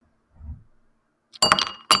1, 2,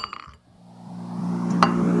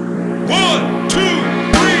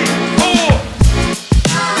 3, 4.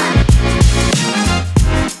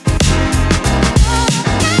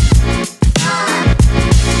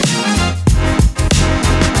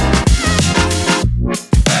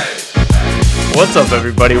 What's up,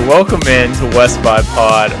 everybody? Welcome in to West by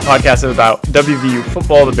Pod, a podcast about WVU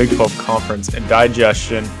football, the Big 12 Conference, and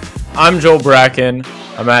digestion. I'm Joel Bracken.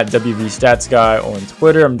 I'm at WV Stats Guy on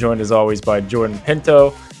Twitter. I'm joined, as always, by Jordan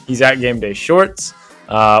Pinto. He's at Game Day Shorts.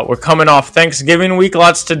 We're coming off Thanksgiving week.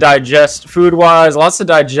 Lots to digest food-wise. Lots to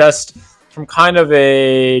digest from kind of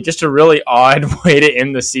just a really odd way to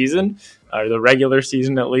end the season, or the regular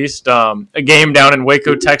season at least. A game down in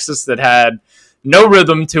Waco, Texas that had no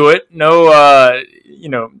rhythm to it.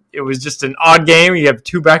 It was just an odd game. You have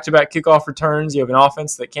two back-to-back kickoff returns. You have an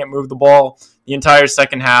offense that can't move the ball the entire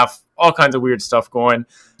second half. All kinds of weird stuff going.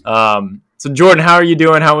 So, Jordan, how are you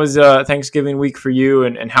doing? How was Thanksgiving week for you,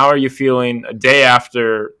 and how are you feeling a day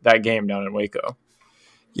after that game down in Waco?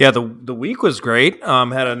 Yeah, the week was great.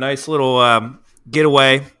 Had a nice little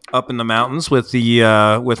getaway up in the mountains with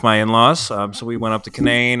my in-laws. So we went up to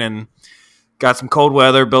Canaan and got some cold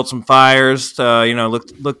weather, built some fires.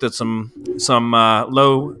 Looked at some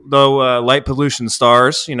low light pollution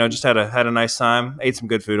stars. Just had a nice time. Ate some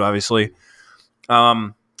good food, obviously.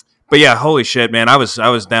 But yeah, holy shit, man! I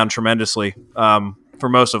was down tremendously for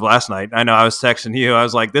most of last night. I know I was texting you. I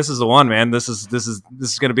was like, "This is the one, man. This is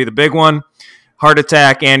going to be the big one. Heart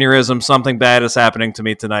attack, aneurysm, something bad is happening to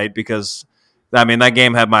me tonight." Because that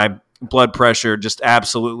game had my blood pressure just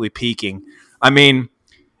absolutely peaking.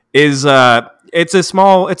 It's a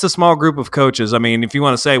small group of coaches. If you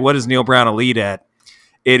want to say what is Neil Brown a lead at,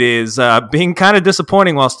 it is being kind of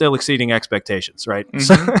disappointing while still exceeding expectations, right? Mm-hmm.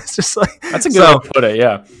 So it's just like that's a good way to put it,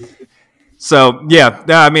 yeah. So yeah,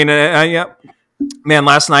 man.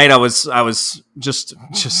 Last night I was just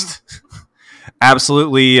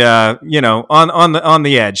absolutely on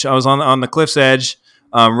the edge. I was on the cliff's edge,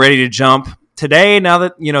 ready to jump. Today, now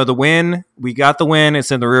that we got the win,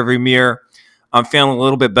 it's in the rearview mirror. I'm feeling a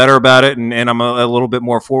little bit better about it, and I'm a little bit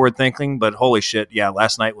more forward thinking. But holy shit, yeah,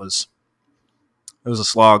 last night was a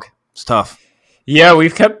slog. It's tough. Yeah,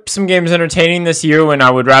 we've kept some games entertaining this year when I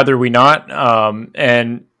would rather we not.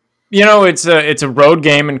 It's a road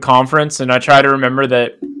game in conference, and I try to remember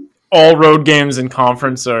that all road games in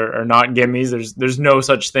conference are not gimmies. There's no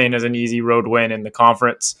such thing as an easy road win in the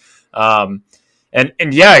conference. Coming out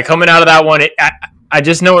of that one, I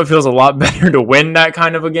just know it feels a lot better to win that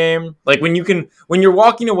kind of a game. Like when you're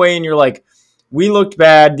walking away and you're like, we looked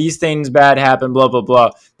bad, these things bad happened, blah, blah,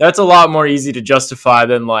 blah. That's a lot more easy to justify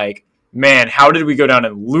than like, man, how did we go down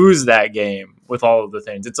and lose that game with all of the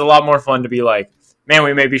things? It's a lot more fun to be like, man,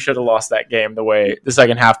 we maybe should have lost that game the way the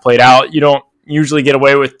second half played out. You don't usually get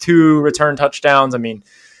away with 2 return touchdowns.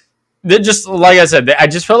 Just like I said, I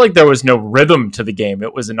just felt like there was no rhythm to the game.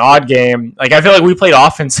 It was an odd game. Like I feel like we played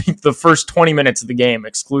offense the first 20 minutes of the game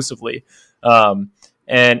exclusively, and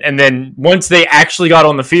then once they actually got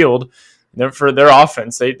on the field for their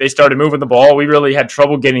offense, they started moving the ball. We really had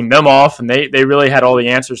trouble getting them off, and they really had all the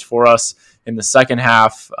answers for us in the second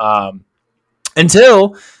half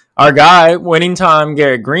until our guy, winning time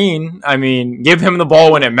Garrett Green. Give him the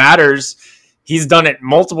ball when it matters. He's done it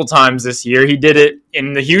multiple times this year. He did it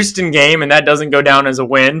in the Houston game, and that doesn't go down as a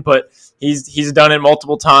win, but he's done it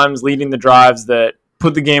multiple times, leading the drives that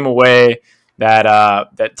put the game away,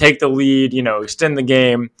 that take the lead, extend the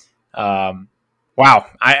game. Wow.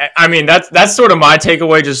 That's sort of my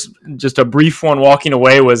takeaway, just a brief one walking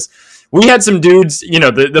away, was we had some dudes,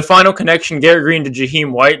 the final connection, Garrett Green to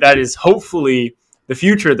Jaheim White, that is hopefully the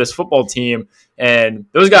future of this football team, and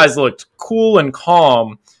those guys looked cool and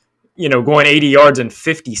calm, going 80 yards in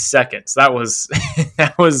 50 seconds. That was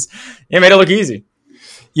it made it look easy.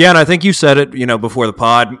 Yeah, and I think you said it, before the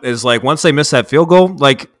pod, is like once they missed that field goal,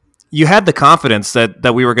 like you had the confidence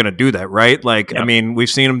that we were going to do that, right? Like, yeah. We've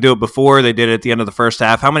seen them do it before. They did it at the end of the first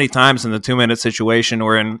half. How many times in the 2-minute situation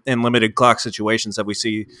or in limited clock situations have we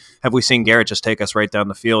seen Garrett just take us right down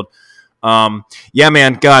the field? Yeah,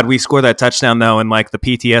 man, God, we scored that touchdown though, and like the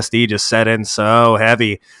PTSD just set in so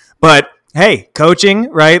heavy. But hey, coaching,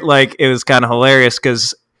 right? Like it was kind of hilarious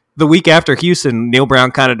because the week after Houston, Neil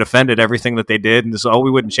Brown kind of defended everything that they did, and so we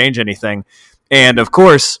wouldn't change anything. And of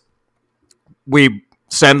course, we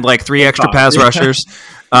send like 3 extra pass rushers.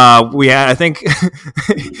 We had, I think,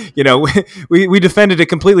 we defended it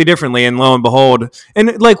completely differently, and lo and behold,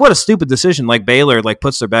 and like what a stupid decision! Like Baylor, like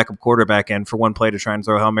puts their backup quarterback in for one play to try and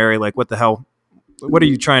throw a Hail Mary. Like what the hell? What are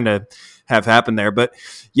you trying to have happen there? But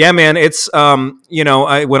yeah, man, it's when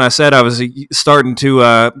I said I was starting to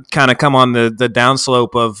kind of come on the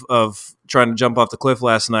downslope of trying to jump off the cliff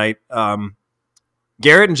last night.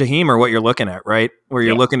 Garrett and Jaheim are what you're looking at, right? Where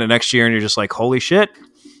you're looking at next year and you're just like, holy shit.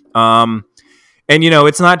 And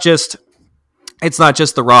it's not just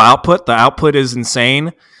the raw output. The output is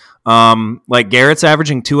insane. Like Garrett's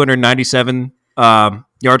averaging 297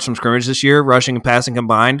 yards from scrimmage this year, rushing and passing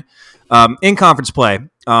combined. In conference play,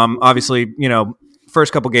 obviously,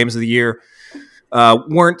 first couple games of the year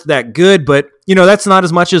weren't that good, but that's not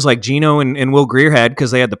as much as like Geno and Will Grier had because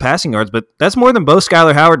they had the passing yards, but that's more than both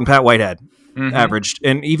Skylar Howard and Pat White had averaged.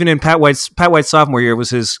 And even in Pat White's sophomore year was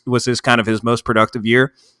his kind of his most productive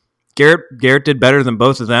year. Garrett did better than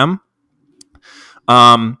both of them.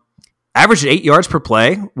 Averaged 8 yards per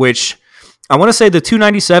play, which I want to say the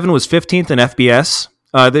 297 was 15th in FBS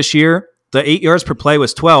this year. The 8 yards per play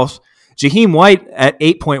was 12th. Jaheim White at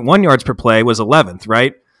 8.1 yards per play was 11th,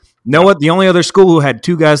 right? The only other school who had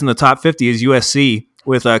two guys in the top 50 is USC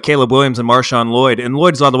with Caleb Williams and Marshawn Lloyd. And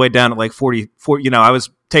Lloyd's all the way down at like 40. I was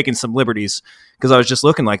taking some liberties because I was just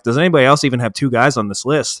looking like, does anybody else even have two guys on this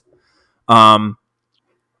list?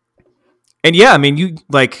 And yeah, I mean,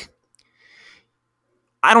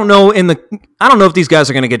 I don't know if these guys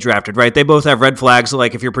are going to get drafted, right? They both have red flags,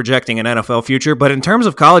 like if you're projecting an NFL future. But in terms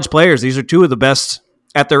of college players, these are two of the best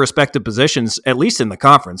at their respective positions, at least in the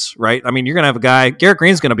conference, right? I mean, you're going to have a guy, Garrett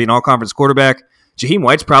Green's going to be an all-conference quarterback. Jaheim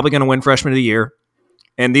White's probably going to win Freshman of the Year.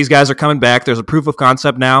 And these guys are coming back. There's a proof of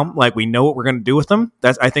concept now. Like, we know what we're going to do with them.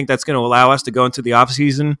 I think that's going to allow us to go into the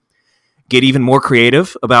offseason, get even more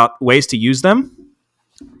creative about ways to use them.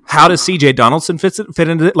 How does C.J. Donaldson fit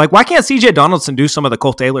into it? Like, why can't C.J. Donaldson do some of the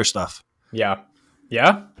Cole Taylor stuff? Yeah.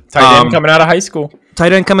 Tight end coming out of high school.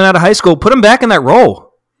 Put him back in that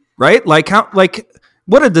role, right?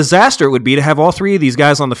 What a disaster it would be to have all three of these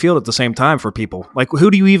guys on the field at the same time for people. Like,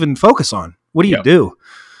 who do you even focus on? What do you do?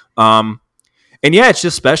 And yeah, it's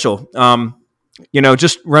just special.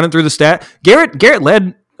 Just running through the stat. Garrett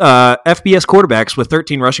led FBS quarterbacks with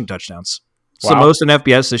 13 rushing touchdowns. It's the most in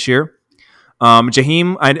FBS this year.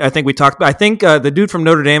 Jaheim, I think we talked about. I think the dude from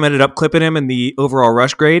Notre Dame ended up clipping him in the overall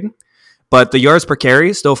rush grade, but the yards per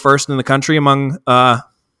carry still first in the country among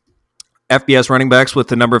FBS running backs with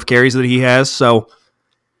the number of carries that he has. So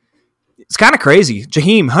it's kind of crazy.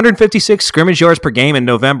 Jaheim, 156 scrimmage yards per game in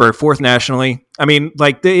November, fourth nationally. I mean,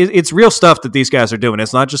 it's real stuff that these guys are doing.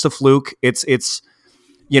 It's not just a fluke. It's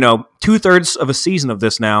 2/3 of a season of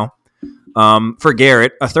this now. For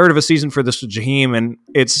Garrett, a third of a season for this Jaheim, and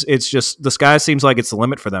it's just the sky seems like it's the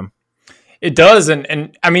limit for them. It does,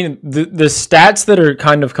 and I mean the stats that are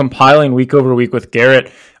kind of compiling week over week with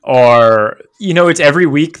Garrett are, it's every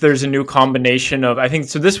week there's a new combination of, I think,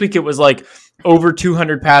 so this week it was like over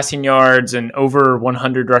 200 passing yards and over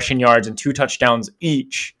 100 rushing yards and 2 touchdowns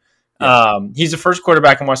each. Yep. He's the first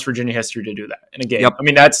quarterback in West Virginia history to do that in a game. Yep. I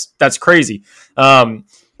mean, that's crazy. And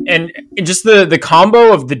just the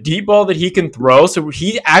combo of the deep ball that he can throw. So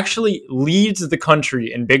he actually leads the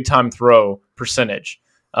country in big time throw percentage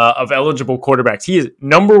of eligible quarterbacks. He is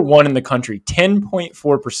number 1 in the country,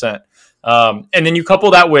 10.4%. And then you couple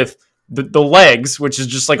that with the legs, which is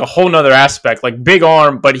just like a whole nother aspect, like big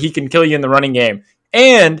arm, but he can kill you in the running game.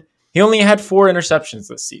 And he only had 4 interceptions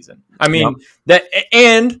this season. I mean, that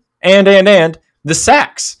and the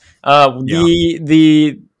sacks,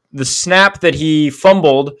 the snap that he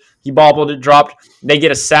fumbled, he bobbled it, dropped. They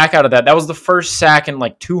get a sack out of that. That was the first sack in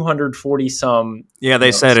like 240 some. Yeah,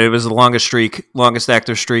 they said it was the longest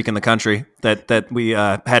active streak in the country that we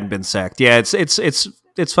hadn't been sacked. Yeah,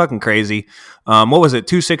 it's fucking crazy. What was it?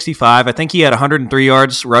 265. I think he had 103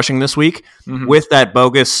 yards rushing this week with that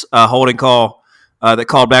bogus holding call that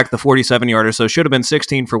called back the 47-yarder. So it should have been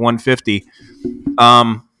 16 for 150.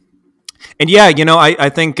 And yeah, I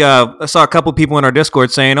think I saw a couple people in our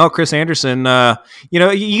Discord saying, "Oh, Chris Anderson,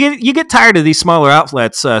 you get tired of these smaller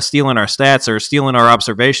outlets stealing our stats or stealing our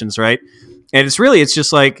observations, right?" And it's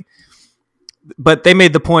just like, but they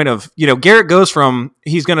made the point of, Garrett goes from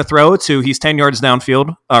he's going to throw to he's 10 yards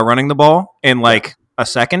downfield running the ball in like a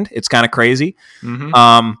second. It's kind of crazy.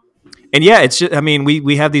 And yeah, it's just, I mean,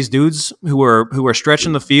 we have these dudes who are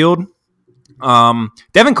stretching the field.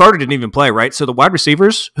 Devin Carter didn't even play, right? So the wide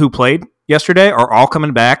receivers who played yesterday are all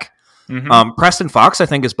coming back. Preston Fox, I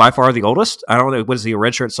think, is by far the oldest. I don't know. What is he, a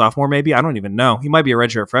redshirt sophomore maybe? I don't even know. He might be a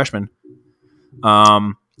redshirt freshman.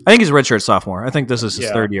 I think he's a redshirt sophomore. I think this is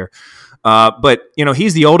his third year. But,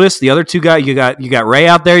 he's the oldest. The other two guys, you got Ray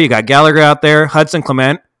out there. You got Gallagher out there. Hudson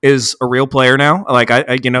Clement is a real player now. Like,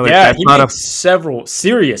 he made several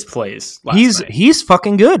serious plays last night. He's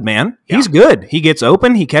fucking good, man. Yeah. He's good. He gets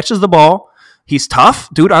open. He catches the ball. He's tough,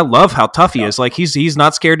 dude. I love how tough he is. Like, he's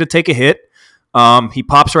not scared to take a hit. He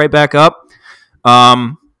pops right back up.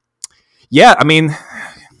 Yeah, I mean,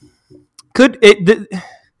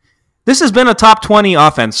 This has been a top 20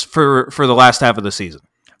 offense for the last half of the season.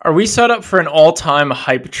 Are we set up for an all-time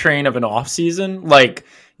hype train of an offseason? Like,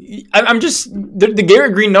 I'm just the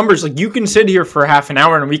Garrett Green numbers. Like, you can sit here for half an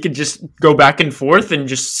hour and we could just go back and forth and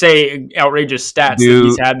just say outrageous stats that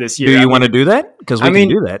he's had this year. Do you want to do that? Because we can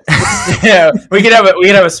do that. Yeah, we could have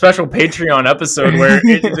a special Patreon episode where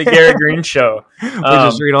it's the Garrett Green show. We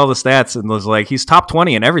just read all the stats and was like, he's top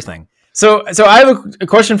 20 in everything. So I have a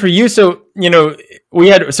question for you. So both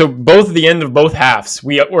at the end of both halves,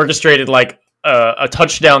 we orchestrated like a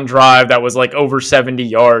touchdown drive that was like over 70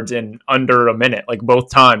 yards in under a minute, like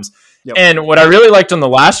both times. Yep. And what I really liked on the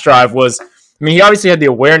last drive was, I mean, he obviously had the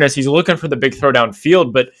awareness. He's looking for the big throw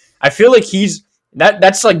downfield, but I feel like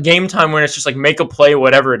that's like game time when it's just like make a play,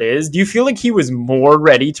 whatever it is. Do you feel like he was more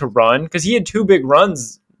ready to run? Because he had two big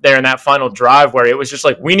runs there in that final drive where it was just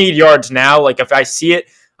like, we need yards now. Like if I see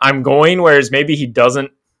it, I'm going, whereas maybe he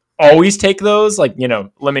doesn't always take those, like,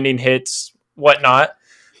 limiting hits, whatnot.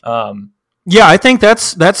 Yeah, I think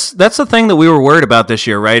that's the thing that we were worried about this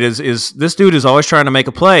year, right? Is this dude is always trying to make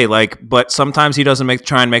a play, but sometimes he doesn't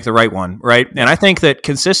try and make the right one, right? And I think that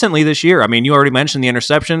consistently this year, I mean, you already mentioned the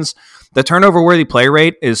interceptions, the turnover-worthy play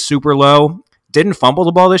rate is super low. Didn't fumble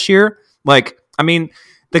the ball this year. Like, I mean,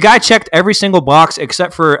 the guy checked every single box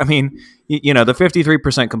except for, I mean, the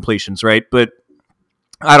 53% completions, right? But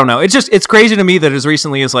I don't know. It's crazy to me that as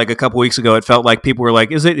recently as like a couple weeks ago, it felt like people were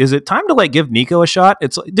like, is it time to like give Nico a shot?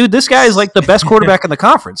 It's like, dude, this guy is like the best quarterback in the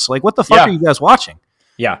conference. Like, what the fuck are you guys watching?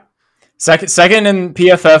 Yeah. Second in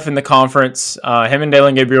PFF in the conference. Him and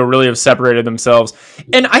Dalen Gabriel really have separated themselves.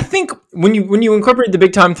 And I think when you incorporate the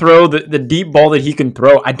big time throw, the deep ball that he can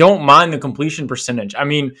throw, I don't mind the completion percentage. I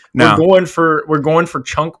mean, we're going for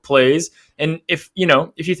chunk plays. And if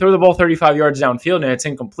you throw the ball 35 yards downfield and it's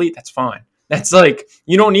incomplete, that's fine. That's like,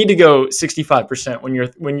 you don't need to go 65%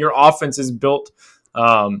 when your offense is built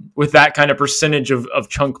with that kind of percentage of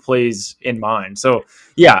chunk plays in mind. So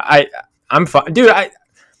yeah, I'm fine. Dude,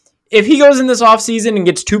 if he goes in this offseason and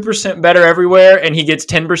gets 2% better everywhere and he gets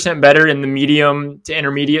 10% better in the medium to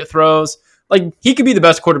intermediate throws, like he could be the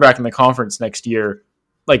best quarterback in the conference next year,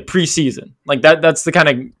 like preseason. Like that's the kind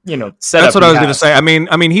of, setup. That's what I was going to say. I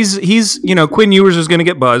mean, he's Quinn Ewers is going to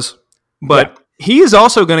get buzz, but he is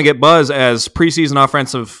also going to get buzz as preseason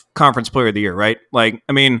offensive conference player of the year, right? Like,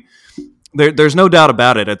 I mean, there's no doubt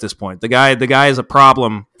about it at this point. The guy is a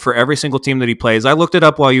problem for every single team that he plays. I looked it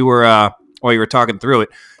up while you were talking through it.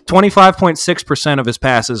 25.6% of his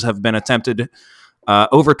passes have been attempted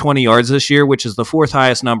over 20 yards this year, which is the fourth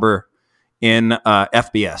highest number in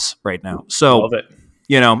FBS right now. So, love it.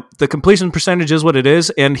 The completion percentage is what it is,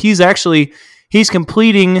 and he's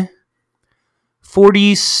completing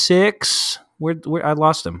 46. Where I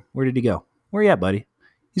lost him. Where did he go? Where you at, buddy?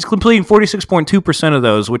 He's completing 46.2% of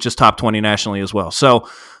those, which is top 20 nationally as well. So,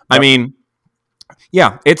 I mean,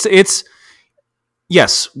 yeah, it's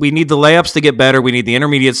yes, we need the layups to get better. We need the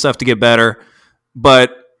intermediate stuff to get better.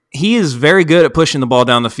 But he is very good at pushing the ball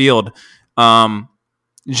down the field.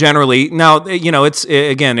 Generally, now it's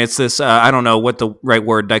this. I don't know what the right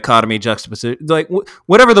word, dichotomy, juxtaposition, like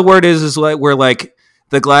whatever the word is like where like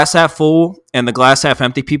the glass half full and the glass half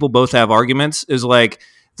empty people both have arguments. Is like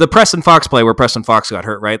the Preston Fox play where Preston Fox got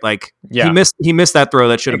hurt, right? Like he missed that throw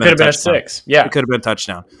that should have been a touchdown. 6. Yeah, it could have been a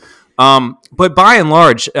touchdown. But by and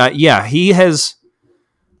large, he has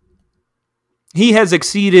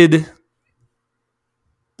exceeded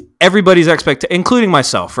everybody's expectation, including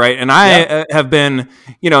myself, right? And I have been,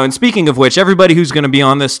 and speaking of which, everybody who's going to be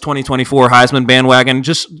on this 2024 Heisman bandwagon,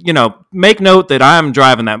 just, make note that I'm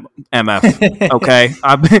driving that MF, okay?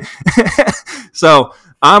 So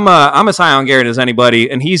I'm as high on Garrett as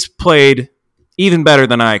anybody, and he's played even better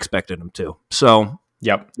than I expected him to. So,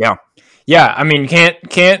 yeah. I mean, can't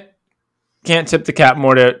tip the cap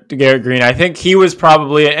more to Garrett Green. I think he was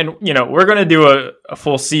probably, and we're going to do a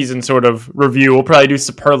full season sort of review. We'll probably do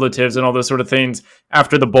superlatives and all those sort of things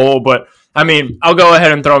after the bowl. But I mean, I'll go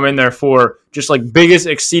ahead and throw him in there for just like biggest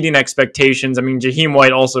exceeding expectations. I mean, Jaheim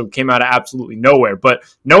White also came out of absolutely nowhere, but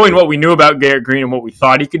knowing what we knew about Garrett Green and what we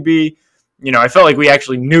thought he could be, I felt like we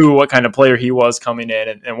actually knew what kind of player he was coming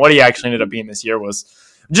in, and what he actually ended up being this year was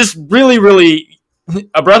just really, really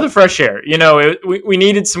a breath of fresh air. We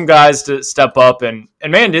needed some guys to step up, and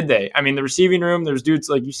man, did they. I mean, the receiving room, there's dudes,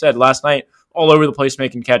 like you said, last night, all over the place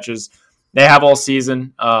making catches. They have all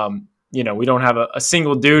season. We don't have a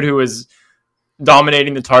single dude who is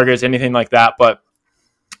dominating the targets, anything like that. But,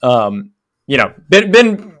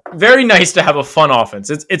 been very nice to have a fun offense.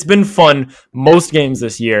 It's been fun most games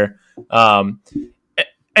this year. I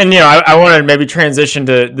wanted to maybe transition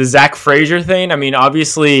to the Zach Frazier thing. I mean,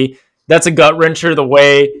 obviously, that's a gut wrencher the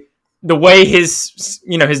way the way his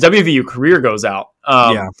WVU career goes out.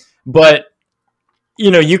 But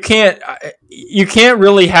you can't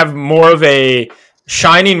really have more of a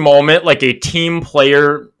shining moment, like a team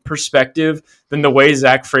player perspective, than the way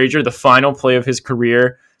Zach Frazier, the final play of his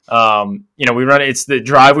career. We run it's the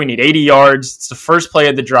drive. We need 80 yards. It's the first play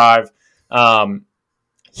of the drive.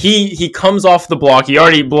 He comes off the block. He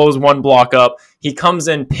already blows one block up. He comes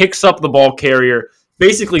in, picks up the ball carrier,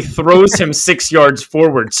 basically throws him 6 yards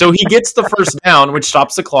forward. So he gets the first down, which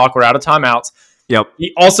stops the clock. We're out of timeouts. Yep.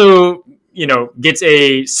 He also, gets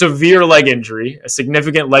a severe leg injury, a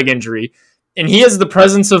significant leg injury, and he has the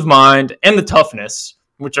presence of mind and the toughness,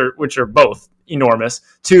 which are both enormous,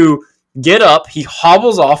 to get up. He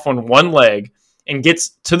hobbles off on one leg and gets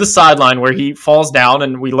to the sideline where he falls down,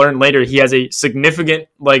 and we learn later he has a significant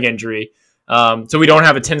leg injury. So we don't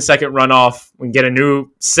have a 10-second runoff. We can get a new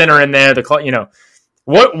center in there.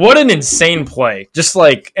 What an insane play! Just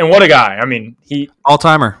like, and what a guy. I mean, all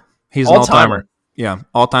timer. He's an all timer. Yeah,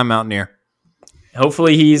 all time Mountaineer.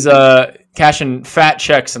 Hopefully, he's cashing fat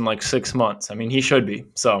checks in like 6 months. I mean, he should be.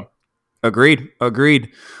 So, agreed. So,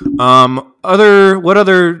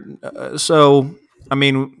 I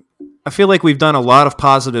mean, I feel like we've done a lot of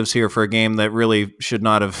positives here for a game that really should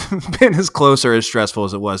not have been as close or as stressful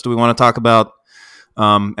as it was. Do we want to talk about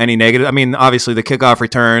any negative? I mean, obviously the kickoff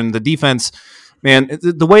return, the defense. Man,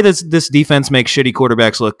 the way this defense makes shitty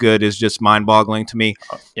quarterbacks look good is just mind-boggling to me.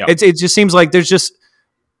 Yeah. It just seems like there's just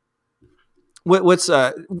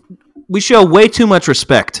we show way too much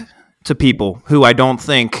respect to people who I don't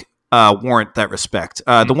think warrant that respect.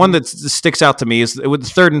 The one that sticks out to me is with the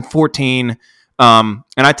 3rd and 14. And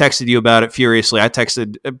I texted you about it furiously. I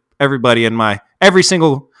texted everybody in every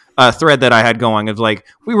single thread that I had going of like,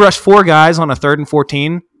 we rushed 4 guys on a 3rd and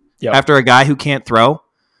 14 after a guy who can't throw.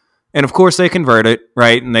 And of course they convert it,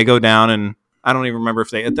 right? And they go down, and I don't even remember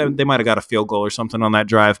if they might have got a field goal or something on that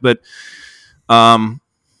drive. But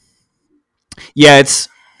it's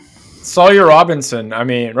Sawyer Robertson.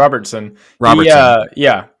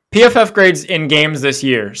 PFF grades in games this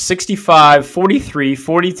year: 65, 43,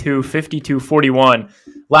 42, 52, 41.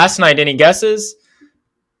 Last night, any guesses?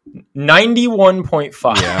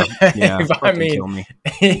 91.5. Yeah. I mean,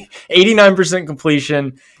 89%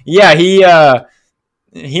 completion. Yeah,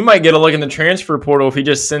 he might get a look in the transfer portal if he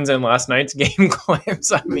just sends in last night's game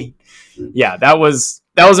clips. I mean, yeah, that was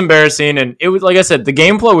embarrassing, and it was, like I said, the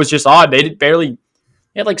game flow was just odd. They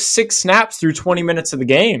had like 6 snaps through 20 minutes of the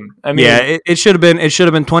game. I mean, yeah, it should have been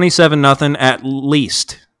 27-0 at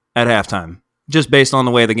least at halftime, just based on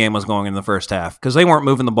the way the game was going in the first half, because they weren't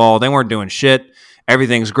moving the ball, they weren't doing shit.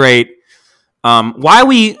 Everything's great. Why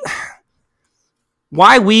we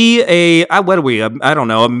I don't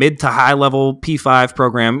know, a mid to high level P5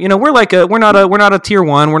 program? We're not a tier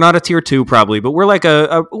 1, we're not a tier 2 probably, but we're like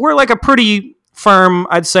a pretty firm,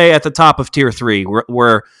 I'd say, at the top of tier 3.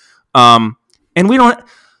 And we don't,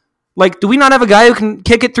 do we not have a guy who can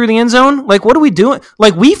kick it through the end zone? Like, what are we doing?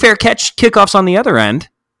 Like, we fair catch kickoffs on the other end.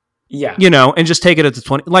 Yeah. And just take it at the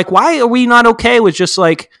 20. Like, why are we not okay with just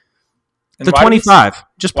like the 25?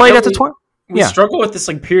 Just play it at the 20. We struggle with this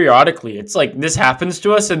like periodically. It's like this happens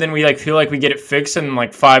to us, and then we like feel like we get it fixed, and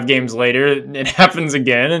like 5 games later it happens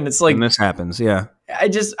again, and it's like, and this happens. Yeah. I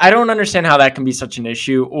don't understand how that can be such an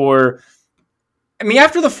issue. Or, I mean,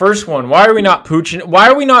 after the first one, why are we not pooching? Why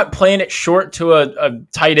are we not playing it short to a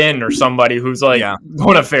tight end or somebody who's like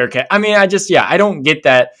going a fair catch? I mean, I don't get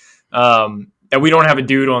that. That we don't have a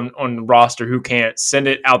dude on the roster who can't send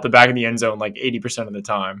it out the back of the end zone like 80% of the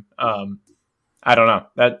time. I don't know.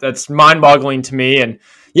 That's mind-boggling to me. And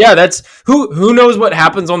yeah, that's who knows what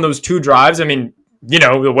happens on those 2 drives. I mean,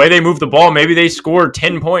 the way they move the ball, maybe they score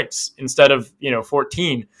 10 points instead of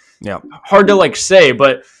 14. Yeah, hard to like say,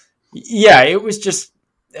 but yeah,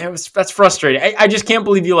 that's frustrating. I just can't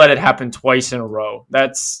believe you let it happen twice in a row.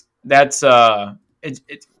 That's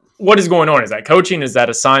what is going on? Is that coaching? Is that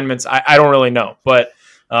assignments? I don't really know, but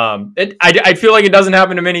I feel like it doesn't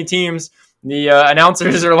happen to many teams. The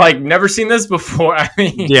announcers are like, never seen this before. I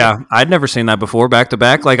mean, yeah, I'd never seen that before back to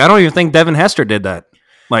back. Like, I don't even think Devin Hester did that.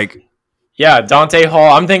 Like, yeah, Dante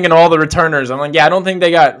Hall. I'm thinking all the returners. I'm like, yeah, I don't think they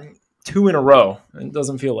got 2 in a row. It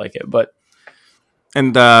doesn't feel like it, but.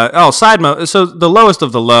 And side note. So the lowest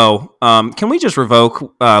of the low. Can we just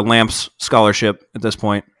revoke Lamp's scholarship at this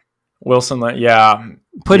point? Wilson, yeah.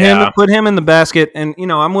 Put him in the basket, and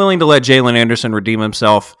I'm willing to let Jalen Anderson redeem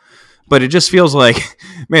himself. But it just feels like,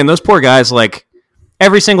 man, those poor guys, like,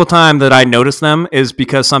 every single time that I notice them is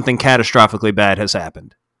because something catastrophically bad has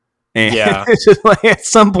happened. And it's just like, at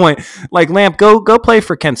some point, like, Lamp, go play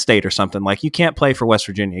for Kent State or something. Like, you can't play for West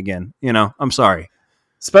Virginia again. I'm sorry.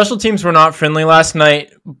 Special teams were not friendly last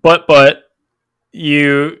night, but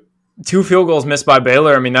you 2 field goals missed by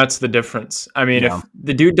Baylor. I mean, that's the difference. I mean, Yeah. if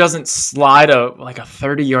the dude doesn't slide a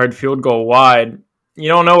 30-yard field goal wide, you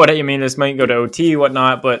don't know what I mean. This might go to OT,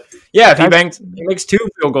 whatnot, but yeah, if he makes 2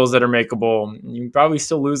 field goals that are makeable, you probably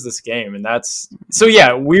still lose this game, and that's so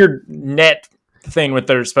yeah, weird net thing with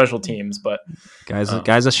their special teams, but Guy's a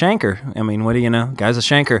shanker. I mean, what do you know? Guy's a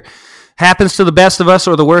shanker. Happens to the best of us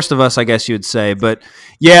or the worst of us, I guess you'd say. But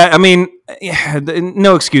yeah, I mean,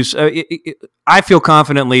 no excuse. I feel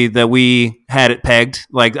confidently that we had it pegged.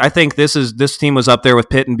 Like, I think this team was up there with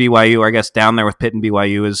Pitt and BYU, or I guess down there with Pitt and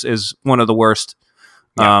BYU is one of the worst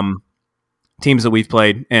teams that we've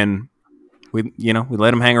played, and we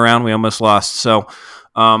let them hang around. We almost lost. So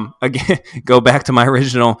again, go back to my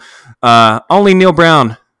original. Only Neil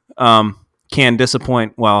Brown can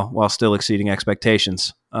disappoint while still exceeding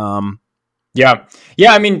expectations. Yeah.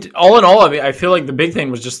 I mean, all in all, I feel like the big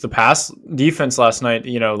thing was just the pass defense last night.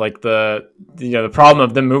 Like the problem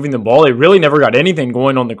of them moving the ball. They really never got anything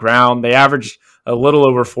going on the ground. They averaged a little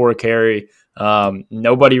over 4 carry.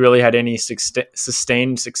 Nobody really had any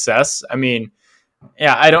sustained success. I mean,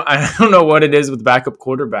 yeah, I don't know what it is with backup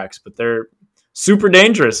quarterbacks, but they're super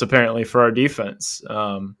dangerous apparently for our defense.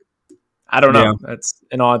 I don't know. Yeah. That's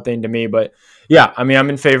an odd thing to me, but yeah, I mean, I'm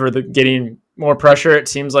in favor of getting more pressure. It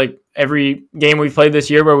seems like every game we've played this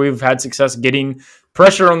year where we've had success getting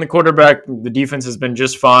pressure on the quarterback, the defense has been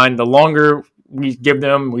just fine. The longer we give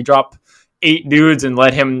them, we drop 8 dudes and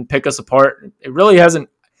let him pick us apart. It really hasn't.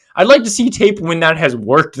 I'd like to see tape when that has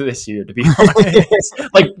worked this year, to be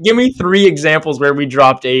honest. Like, give me 3 examples where we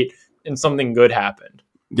dropped 8 and something good happened.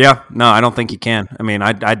 Yeah, no, I don't think you can. I mean,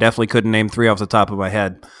 I definitely couldn't name 3 off the top of my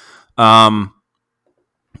head. Yeah,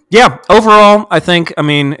 overall, I think, I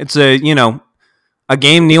mean, it's a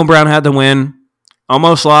game Neil Brown had to win,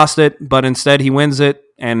 almost lost it, but instead he wins it,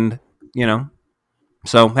 and,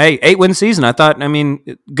 so, hey, 8-win season. I thought, I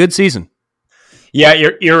mean, good season. Yeah,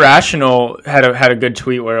 Irrational had a good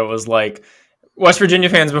tweet where it was like, West Virginia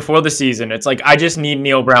fans before the season, it's like, I just need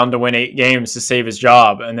Neil Brown to win 8 games to save his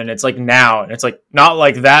job, and then it's like now, and it's like, not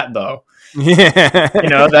like that, though.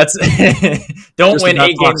 Yeah. That's don't just win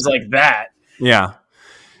 8 games like that. Yeah.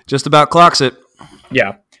 Just about clocks it.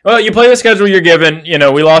 Yeah. Well, you play the schedule you're given.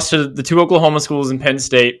 We lost to the 2 Oklahoma schools in Penn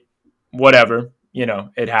State. Whatever.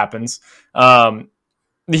 It happens.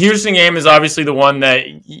 The Houston game is obviously the one that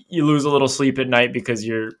you lose a little sleep at night because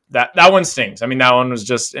that one stings. I mean, that one was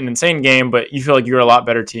just an insane game, but you feel like you're a lot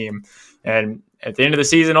better team. And at the end of the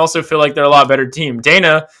season, also feel like they're a lot better team.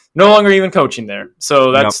 Dana no longer even coaching there.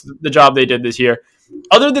 So that's the job they did this year.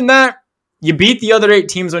 Other than that, you beat the other 8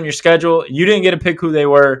 teams on your schedule. You didn't get to pick who they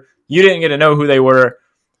were. You didn't get to know who they were.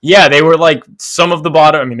 Yeah, they were like some of the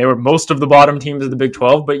bottom. I mean, they were most of the bottom teams of the Big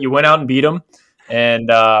 12, but you went out and beat them. And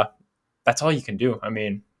that's all you can do. I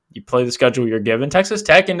mean, you play the schedule you're given. Texas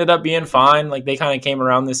Tech ended up being fine. Like, they kind of came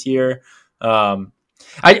around this year.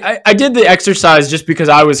 I did the exercise just because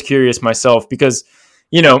I was curious myself because,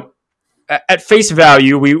 at face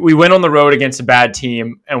value, we went on the road against a bad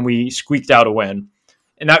team and we squeaked out a win.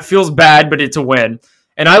 And that feels bad, but it's a win.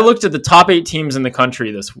 And I looked at the top 8 teams in the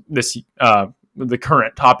country, the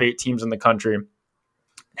current top 8 teams in the country.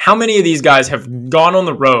 How many of these guys have gone on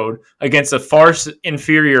the road against a far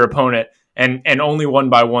inferior opponent and only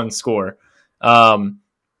won by 1 score? And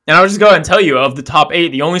I'll just go ahead and tell you, of the top 8,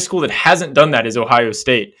 the only school that hasn't done that is Ohio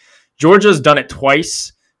State. Georgia's done it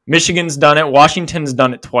twice. Michigan's done it. Washington's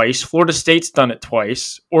done it twice. Florida State's done it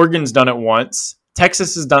twice. Oregon's done it once.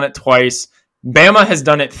 Texas has done it twice. Bama has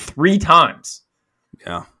done it 3 times.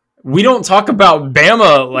 Yeah. We don't talk about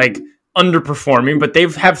Bama like underperforming, but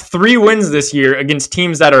they've have 3 wins this year against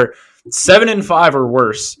teams that are 7-5 or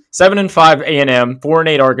worse. 7-5 A&M,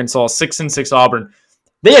 4-8 Arkansas, 6-6 Auburn.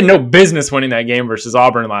 They had no business winning that game versus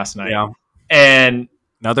Auburn last night. Yeah. And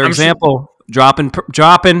another example, dropping,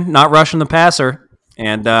 not rushing the passer,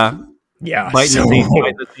 and biting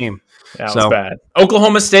the team. That was bad.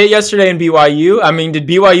 Oklahoma State yesterday and BYU. I mean, did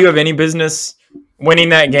BYU have any business winning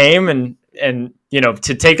that game? And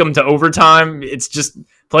to take them to overtime, it's just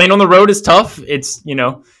playing on the road is tough. It's,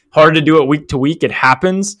 hard to do it week to week. It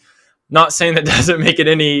happens. Not saying that doesn't make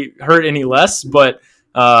it hurt any less, but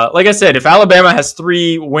like I said, if Alabama has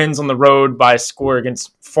 3 wins on the road by a score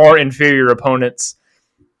against far inferior opponents,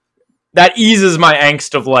 that eases my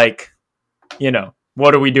angst of like,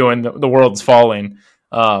 what are we doing? The world's falling.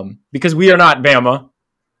 Because we are not Bama.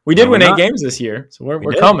 We did win 8 games this year, so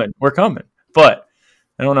we're coming. We're coming. But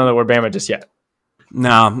I don't know that we're Bama just yet.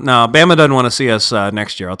 No, Bama doesn't want to see us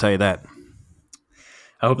next year, I'll tell you that.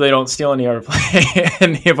 I hope they don't steal any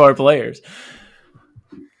of our players.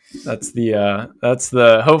 That's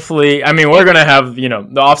the hopefully. I mean, we're gonna have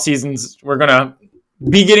the off seasons. We're gonna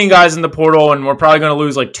be getting guys in the portal, and we're probably gonna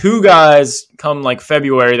lose like 2 guys come like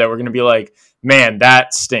February that we're gonna be like, man,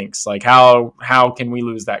 that stinks. Like how can we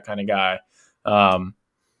lose that kind of guy?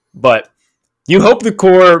 But you hope the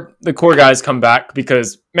core guys come back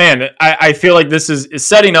because man, I feel like this is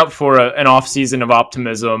setting up for an off season of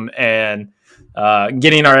optimism and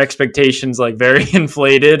getting our expectations like very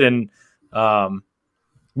inflated and.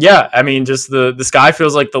 Yeah, I mean, just the sky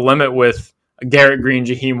feels like the limit with a Garrett Green,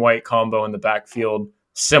 Jaheim White combo in the backfield,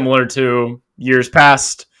 similar to years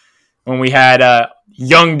past when we had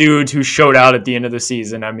young dudes who showed out at the end of the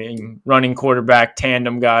season. I mean, running quarterback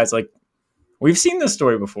tandem guys, like we've seen this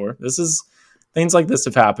story before. Things like this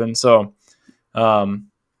have happened. So, yeah,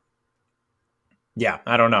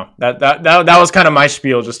 I don't know. That was kind of my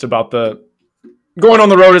spiel just about the going on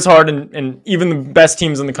the road is hard, and even the best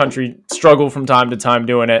teams in the country struggle from time to time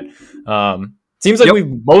doing it. Seems like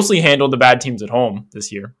we've mostly handled the bad teams at home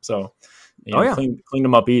this year, so cleaned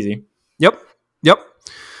them up easy. Yep.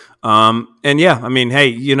 And yeah, I mean,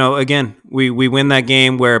 hey, again, we win that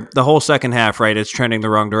game where the whole second half, right, it's trending the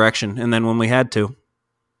wrong direction, and then when we had to,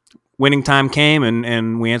 winning time came,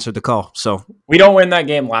 and we answered the call. So we don't win that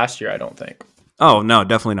game last year, I don't think. Oh no,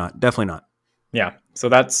 definitely not. Yeah. So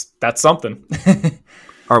that's something.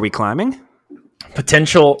 Are we climbing?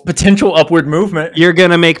 Potential upward movement. You're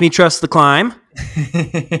going to make me trust the climb.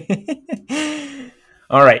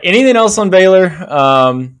 All right. Anything else on Baylor?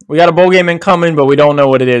 We got a bowl game incoming, but we don't know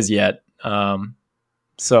what it is yet. No,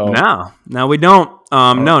 we don't.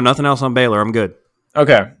 No, nothing else on Baylor. I'm good.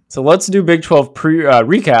 Okay. So let's do Big 12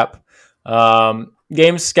 recap.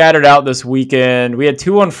 Games scattered out this weekend. We had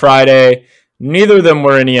 2 on Friday. Neither of them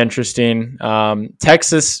were any interesting.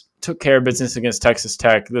 Texas took care of business against Texas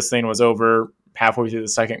Tech. This thing was over halfway through the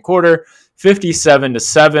second quarter,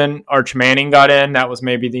 57-7. Arch Manning got in. That was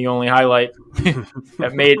maybe the only highlight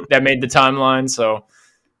that made the timeline. So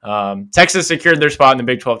Texas secured their spot in the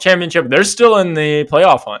Big 12 championship. They're still in the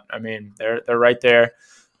playoff hunt. I mean, they're right there.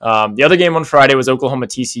 The other game on Friday was Oklahoma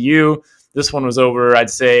TCU. This one was over,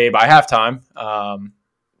 I'd say, by halftime.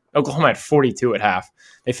 Oklahoma had 42 at half.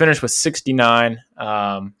 They finished with 69.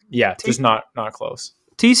 Just not close.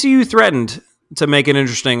 TCU threatened to make it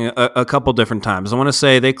interesting a couple different times. I want to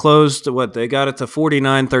say they closed they got it to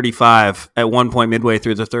 49-35 at one point midway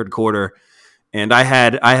through the third quarter, and I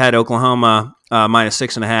had Oklahoma minus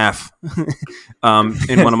 6.5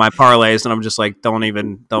 in one of my parlays, and I'm just like, don't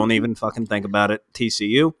even fucking think about it,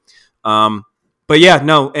 TCU. But yeah,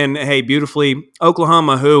 no, and hey, beautifully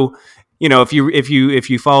Oklahoma, who if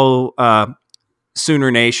you follow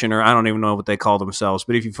Sooner Nation, or I don't even know what they call themselves,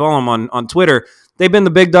 but if you follow them on Twitter, they've been the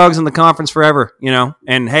big dogs in the conference forever,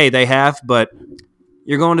 and hey, they have, but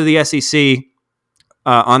you're going to the SEC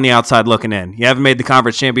on the outside looking in. You haven't made the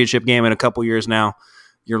conference championship game in a couple years now.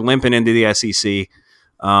 You're limping into the SEC.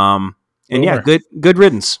 Good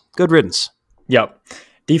riddance. Good riddance. Yep.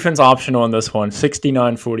 Defense optional in this one,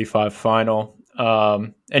 69-45 final.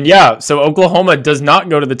 So Oklahoma does not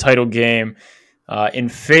go to the title game in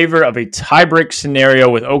favor of a tiebreak scenario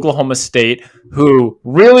with Oklahoma State, who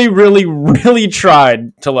really, really, really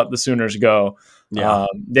tried to let the Sooners go. Yeah.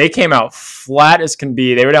 They came out flat as can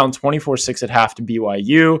be. They were down 24-6 at half to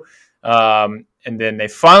BYU. And then they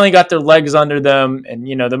finally got their legs under them. And,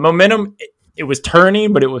 the momentum, it was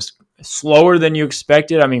turning, but it was slower than you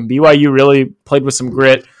expected. I mean, BYU really played with some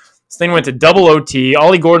grit. This thing went to double OT.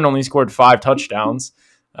 Ollie Gordon only scored 5 touchdowns.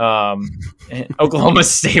 Oklahoma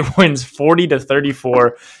State wins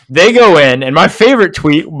 40-34. They go in, and my favorite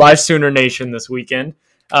tweet by Sooner Nation this weekend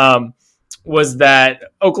was that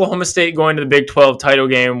Oklahoma State going to the Big 12 title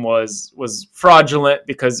game was fraudulent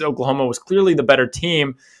because Oklahoma was clearly the better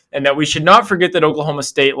team, and that we should not forget that Oklahoma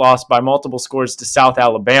State lost by multiple scores to South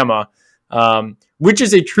Alabama, which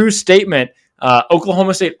is a true statement.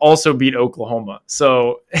 Oklahoma State also beat Oklahoma.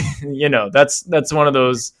 So, that's one of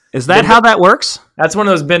those. Is that how that works? That's one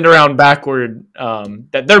of those bend around backward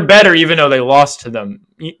that they're better even though they lost to them.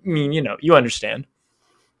 You understand.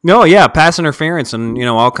 No, yeah, pass interference and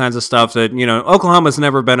all kinds of stuff that Oklahoma's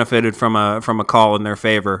never benefited from a call in their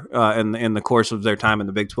favor in the course of their time in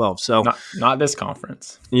the Big 12. So not this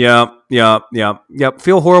conference. Yeah.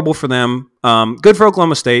 Feel horrible for them. Good for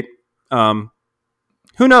Oklahoma State.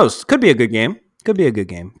 Who knows? Could be a good game.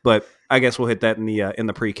 But I guess we'll hit that in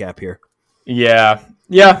the pre-cap here. Yeah,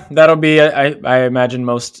 that'll be. I imagine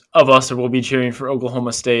most of us will be cheering for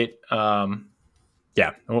Oklahoma State. We'll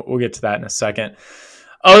get to that in a second.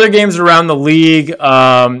 Other games around the league,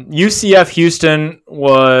 UCF Houston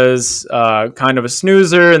was kind of a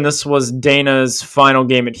snoozer, and this was Dana's final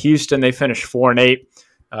game at Houston. They finished 4-8.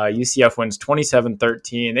 UCF wins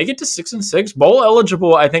 27-13. They get to 6-6, bowl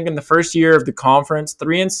eligible. I think in the first year of the conference,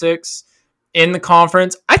 3-6 in the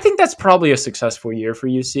conference. I think that's probably a successful year for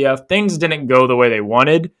UCF. Things didn't go the way they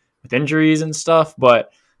wanted with injuries and stuff,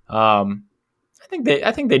 but I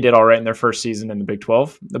think they did all right in their first season in the Big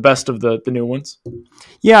 12, the best of the new ones.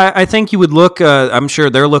 Yeah, I think you would look. I'm sure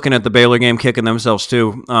they're looking at the Baylor game, kicking themselves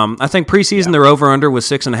too. I think preseason their over under was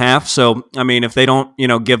 6.5. So I mean, if they don't,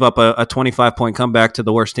 give up a 25-point comeback to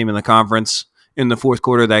the worst team in the conference in the fourth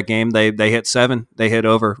quarter of that game, they hit 7. They hit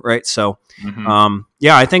over, right? So,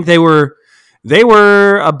 I think they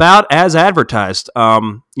were about as advertised.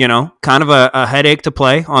 Kind of a headache to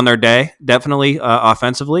play on their day, definitely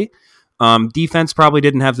offensively. Defense probably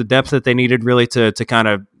didn't have the depth that they needed really to kind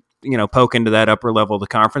of, poke into that upper level of the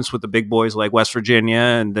conference with the big boys like West Virginia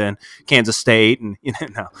and then Kansas State and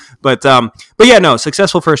But yeah, no,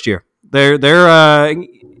 successful first year. They're I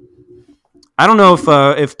don't know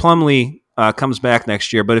if Plumlee comes back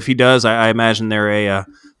next year, but if he does, I imagine they're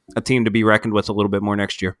a team to be reckoned with a little bit more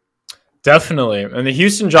next year. Definitely, and the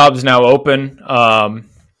Houston job is now open.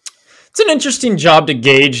 It's an interesting job to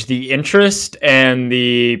gauge the interest and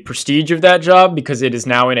the prestige of that job because it is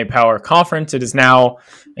now in a power conference. It is now,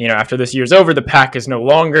 after this year's over, the Pac is no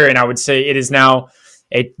longer, and I would say it is now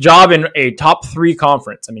a job in a top 3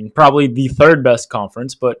 conference. I mean, probably the third best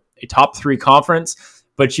conference, but a top 3 conference.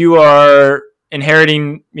 But you are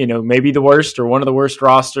inheriting, maybe the worst or one of the worst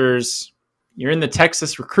rosters. You're in the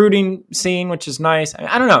Texas recruiting scene, which is nice.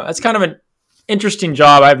 I don't know. That's kind of an interesting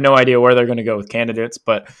job. I have no idea where they're going to go with candidates,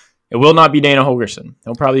 but it will not be Dana Holgerson.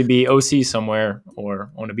 He'll probably be OC somewhere or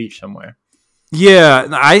on a beach somewhere. Yeah,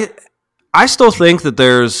 I still think that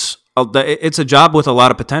it's a job with a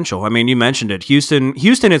lot of potential. I mean, you mentioned it. Houston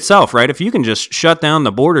itself, right? If you can just shut down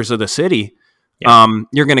the borders of the city,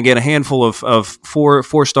 you're going to get a handful of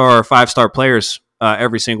 4-star or 5-star players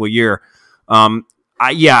every single year. I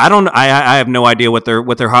have no idea what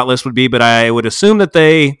their hot list would be, but I would assume that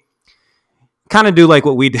they kind of do like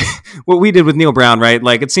what we did with Neil Brown, right?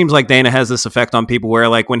 Like it seems like Dana has this effect on people where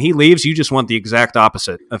like when he leaves, you just want the exact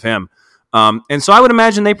opposite of him. And so I would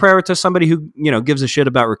imagine they prioritize somebody who, gives a shit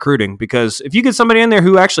about recruiting, because if you get somebody in there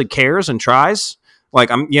who actually cares and tries, like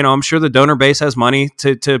I'm sure the donor base has money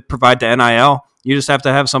to provide to NIL. You just have to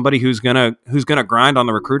have somebody who's gonna grind on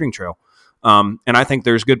the recruiting trail. And I think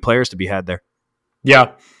there's good players to be had there.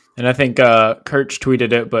 Yeah. And I think Kirch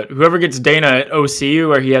tweeted it, but whoever gets Dana at OCU,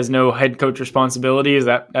 where he has no head coach responsibilities,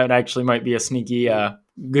 that actually might be a sneaky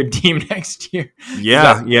good team next year.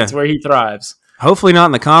 Yeah, that's where he thrives. Hopefully not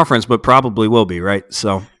in the conference, but probably will be, right?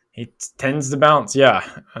 So he tends to bounce. Yeah,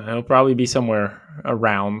 he'll probably be somewhere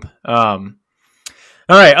around. All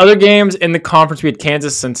right, other games in the conference, we had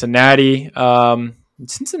Kansas, Cincinnati.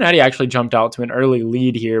 Cincinnati actually jumped out to an early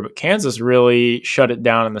lead here, but Kansas really shut it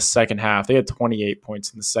down in the second half. They had 28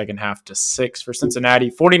 points in the second half to 6 for Cincinnati.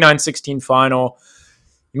 49-16 final.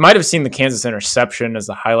 You might have seen the Kansas interception as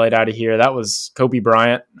the highlight out of here. That was Kobe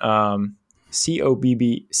Bryant,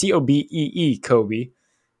 C-O-B-E-E, Kobe.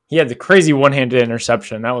 He had the crazy one-handed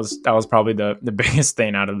interception. That was probably the biggest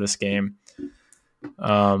thing out of this game.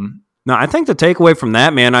 No, I think the takeaway from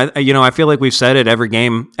that, man, I feel like we've said it every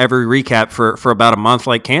game, every recap for about a month.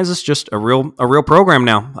 Like Kansas, just a real program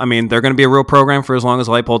now. I mean, they're going to be a real program for as long as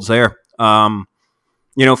Leipold's there. For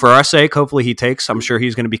our sake, hopefully he takes. I'm sure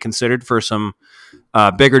he's going to be considered for some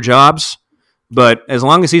bigger jobs. But as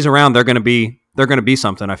long as he's around, they're going to be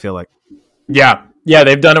something. I feel like. Yeah,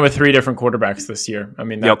 they've done it with 3 different quarterbacks this year. I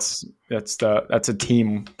mean, that's a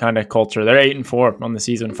team kind of culture. They're 8-4 on the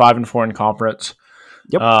season, 5-4 in conference.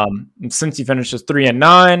 Yep. Since he finishes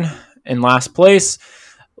 3-9 in last place.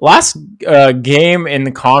 Last game in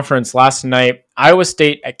the conference last night, Iowa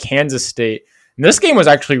State at Kansas State. And this game was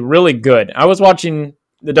actually really good. I was watching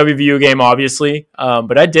the WVU game, obviously,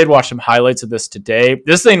 but I did watch some highlights of this today.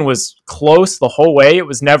 This thing was close the whole way. It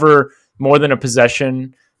was never more than a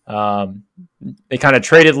possession. They kind of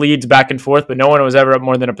traded leads back and forth, but no one was ever up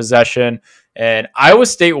more than a possession. And Iowa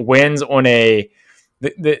State wins on the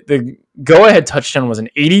go-ahead touchdown was an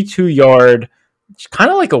 82-yard,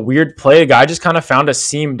 kind of like a weird play. A guy just kind of found a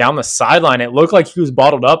seam down the sideline. It looked like he was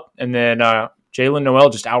bottled up, and then Jalen Noel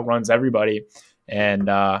just outruns everybody, and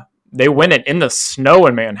they win it in the snow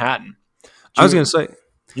in Manhattan. I was going to say, did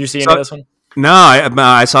you see any of this one? No,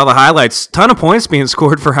 I saw the highlights. Ton of points being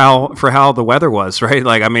scored for how the weather was, right?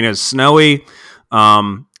 Like, I mean, it was snowy,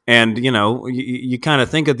 and you kind of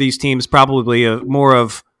think of these teams probably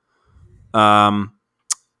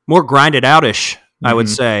more grinded out-ish, I would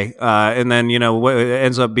say. And then, what it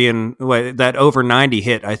ends up being that over 90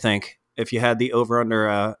 hit, I think. If you had the over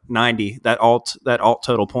under 90, that alt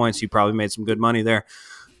total points, you probably made some good money there.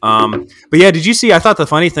 But yeah, did you see? I thought the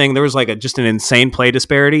funny thing, there was like just an insane play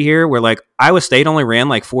disparity here where like Iowa State only ran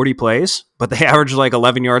like 40 plays, but they averaged like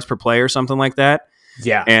 11 yards per play or something like that.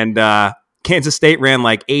 Yeah. And Kansas State ran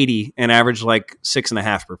like 80 and averaged like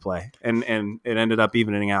 6.5 per play. And it ended up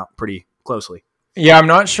evening out pretty closely. Yeah, I'm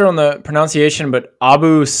not sure on the pronunciation, but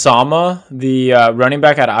Abu Sama, the running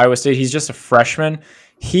back at Iowa State, he's just a freshman.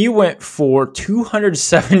 He went for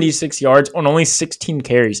 276 yards on only 16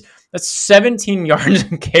 carries. That's 17 yards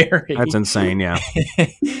a carry. That's insane, yeah.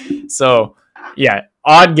 So, yeah,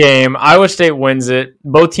 odd game. Iowa State wins it.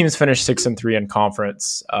 Both teams finished 6-3 in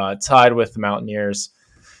conference, tied with the Mountaineers.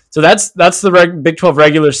 So that's the Big 12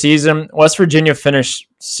 regular season. West Virginia finishes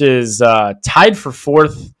tied for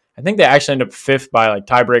fourth. I think they actually end up fifth by like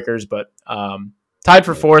tiebreakers, but tied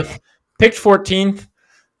for fourth, picked 14th.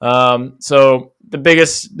 So the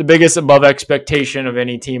biggest above expectation of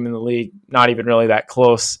any team in the league, not even really that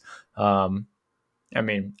close. I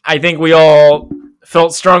mean, I think we all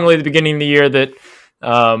felt strongly at the beginning of the year that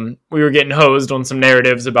we were getting hosed on some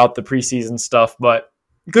narratives about the preseason stuff, but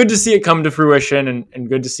good to see it come to fruition and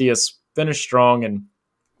good to see us finish strong. And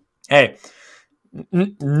hey,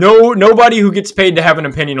 nobody who gets paid to have an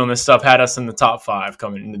opinion on this stuff had us in the top 5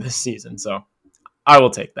 coming into this season. So I will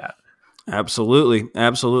take that. Absolutely.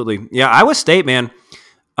 Yeah, Iowa State, man,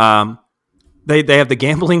 they have the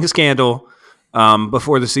gambling scandal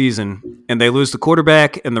before the season, and they lose the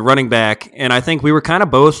quarterback and the running back. And I think we were kind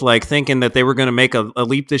of both like thinking that they were going to make a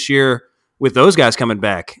leap this year with those guys coming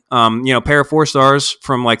back. Pair of 4-stars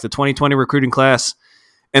from like the 2020 recruiting class.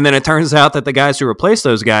 And then it turns out that the guys who replace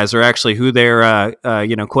those guys are actually who they're,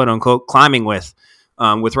 quote unquote, climbing with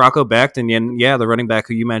Rocco Becht and the running back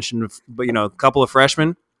who you mentioned, but a couple of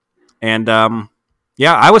freshmen. And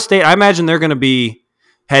Iowa State, I imagine they're going to be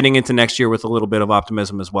heading into next year with a little bit of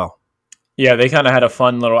optimism as well. Yeah, they kind of had a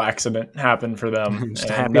fun little accident happen for them. Just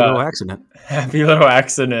a happy little accident. Happy little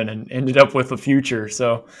accident and ended up with a future.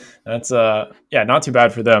 So that's, not too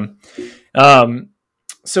bad for them.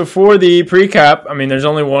 So for the pre-cap, I mean, there's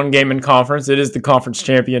only one game in conference. It is the conference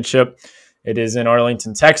championship. It is in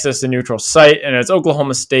Arlington, Texas, a neutral site, and it's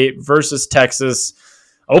Oklahoma State versus Texas.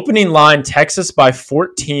 Opening line, Texas by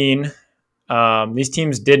 14. These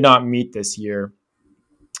teams did not meet this year.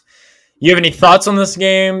 You have any thoughts on this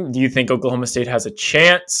game? Do you think Oklahoma State has a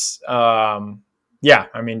chance? Do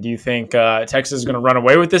you think Texas is going to run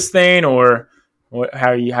away with this thing, or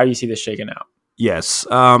how you see this shaking out? Yes.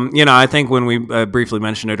 I think when we briefly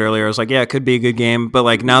mentioned it earlier, I was like, yeah, it could be a good game. But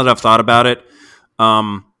like now that I've thought about it,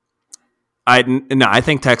 I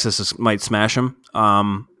think Texas might smash them.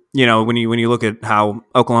 When you look at how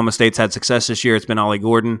Oklahoma State's had success this year, it's been Ollie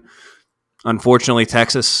Gordon. Unfortunately,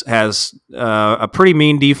 Texas has a pretty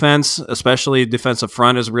mean defense, especially defensive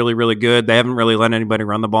front is really, really good. They haven't really let anybody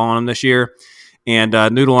run the ball on them this year. And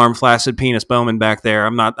noodle arm, flaccid penis Bowman back there.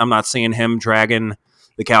 I'm not seeing him dragging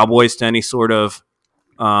the Cowboys to any sort of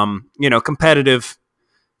competitive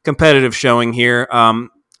showing here.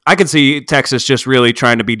 I could see Texas just really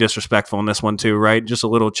trying to be disrespectful in this one too, right? Just a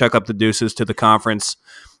little check up the deuces to the conference.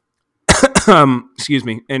 Excuse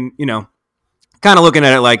me. And kind of looking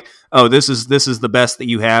at it like, oh, this is the best that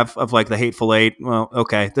you have of like the Hateful Eight. Well,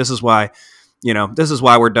 okay, this is why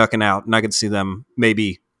we're ducking out, and I could see them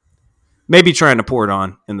maybe trying to pour it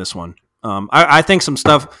on in this one. I think some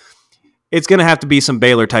stuff. It's going to have to be some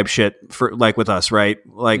Baylor type shit for like with us, right?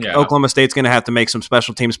 Like Oklahoma State's going to have to make some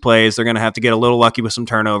special teams plays. They're going to have to get a little lucky with some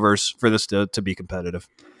turnovers for this to be competitive.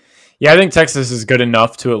 Yeah, I think Texas is good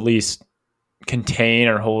enough to at least contain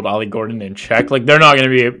or hold Ollie Gordon in check. Like they're not going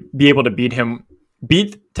to be able to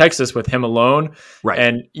beat Texas with him alone. Right.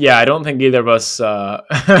 And I don't think either of us are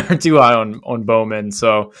too high on Bowman.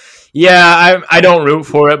 So I don't root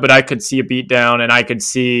for it, but I could see a beat down and I could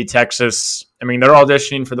see Texas. I mean, they're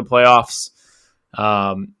auditioning for the playoffs.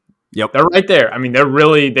 Yep. They're right there. I mean,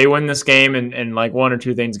 they win this game and like one or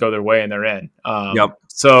two things go their way and they're in. Yep.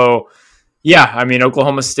 So I mean,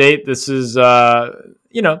 Oklahoma State, this is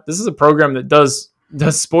this is a program that does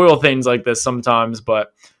spoil things like this sometimes,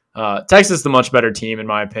 but Texas the much better team in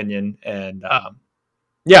my opinion. And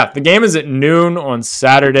the game is at noon on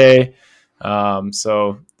Saturday.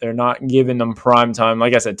 So they're not giving them prime time.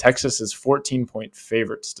 Like I said, Texas is 14-point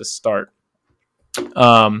favorites to start.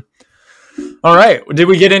 All right. Did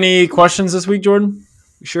we get any questions this week, Jordan?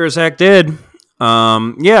 Sure as heck did.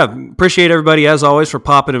 Appreciate everybody as always for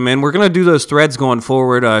popping them in. We're going to do those threads going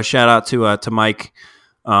forward. Shout out to Mike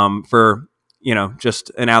for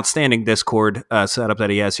just an outstanding Discord setup that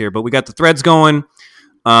he has here. But we got the threads going.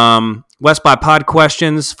 West by Pod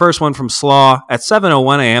questions. First one from Slaw at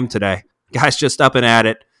 7:01 a.m. today. Guys just up and at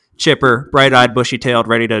it. Chipper, bright-eyed, bushy-tailed,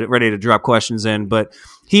 ready to drop questions in. But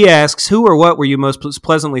he asks, who or what were you most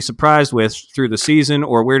pleasantly surprised with through the season,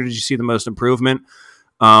 or where did you see the most improvement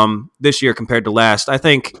this year compared to last? I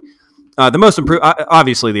think the most improved,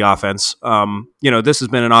 obviously, the offense. This has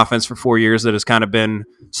been an offense for 4 years that has kind of been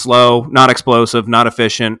slow, not explosive, not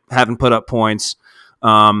efficient, haven't put up points.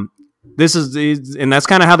 And that's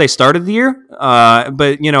kind of how they started the year.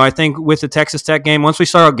 But I think with the Texas Tech game, once we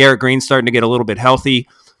saw Garrett Green starting to get a little bit healthy,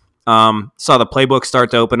 saw the playbook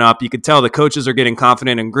start to open up. You could tell the coaches are getting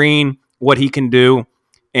confident in Green, what he can do,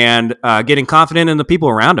 and getting confident in the people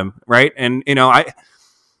around him, right? And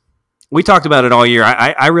we talked about it all year.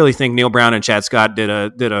 I really think Neil Brown and Chad Scott did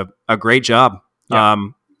a great job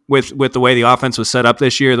with the way the offense was set up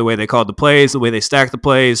this year, the way they called the plays, the way they stacked the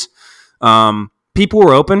plays. People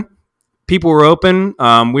were open.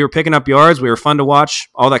 We were picking up yards. We were fun to watch.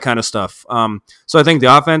 All that kind of stuff. So I think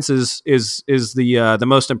the offense is the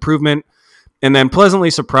most improvement, and then pleasantly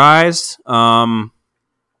surprised.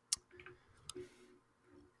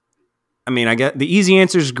 I get the easy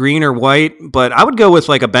answer is Green or White, but I would go with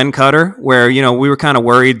like a Ben Cutter, where we were kind of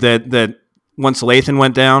worried that once Lathan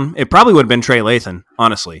went down, it probably would have been Trey Lathan,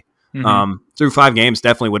 honestly. Mm-hmm. Through 5 games,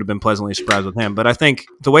 definitely would have been pleasantly surprised with him. But I think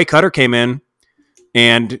the way Cutter came in,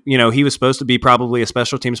 and he was supposed to be probably a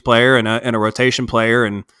special teams player and a rotation player,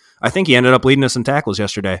 and I think he ended up leading us in tackles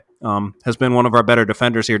yesterday. Has been one of our better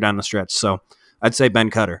defenders here down the stretch. So I'd say Ben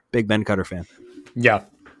Cutter, big Ben Cutter fan. Yeah,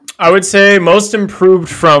 I would say most improved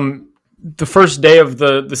from the first day of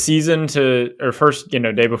the season first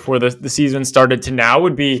day before the season started to now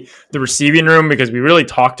would be the receiving room, because we really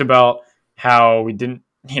talked about how we didn't,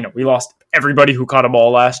 we lost everybody who caught a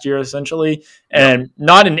ball last year essentially, and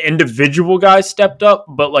not an individual guy stepped up,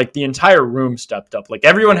 but like the entire room stepped up. Like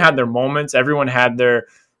everyone had their moments, everyone had their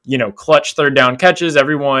clutch third down catches,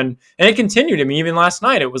 everyone, and it continued. Even last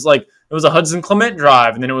night it was a Hudson Clement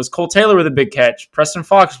drive, and then it was Cole Taylor with a big catch, Preston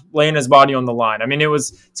Fox laying his body on the line.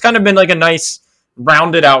 It's kind of been like a nice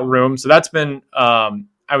rounded out room. So that's been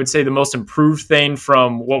I would say the most improved thing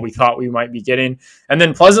from what we thought we might be getting. And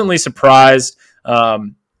then pleasantly surprised,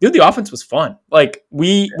 the offense was fun. Like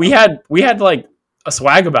we had like a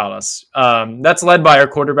swag about us. That's led by our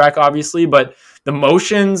quarterback, obviously, but the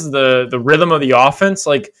motions, the rhythm of the offense,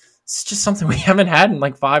 like it's just something we haven't had in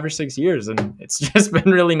like 5 or 6 years. And it's just been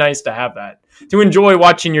really nice to have that, to enjoy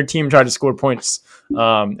watching your team try to score points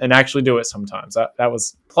and actually do it sometimes. That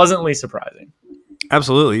was pleasantly surprising.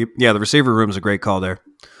 Absolutely. Yeah, the receiver room is a great call there.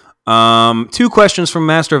 2 questions from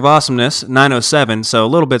Master of Awesomeness, 907, so a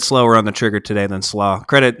little bit slower on the trigger today than Slaw.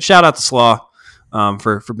 Shout out to Slaw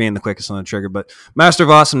for being the quickest on the trigger. But Master of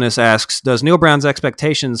Awesomeness asks, does Neil Brown's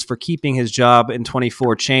expectations for keeping his job in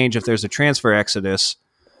 24 change if there's a transfer exodus?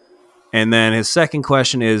 And then his second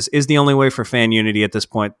question is the only way for fan unity at this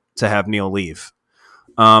point to have Neil leave?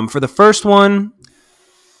 For the first one,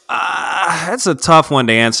 that's a tough one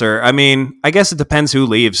to answer. I guess it depends who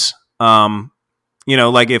leaves.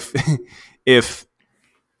 Like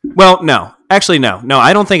no,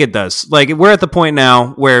 I don't think it does. Like we're at the point now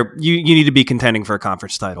where you need to be contending for a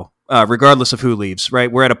conference title, regardless of who leaves,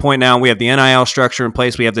 right? We're at a point now, we have the NIL structure in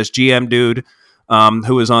place. We have this GM dude,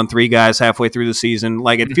 who is on 3 guys halfway through the season.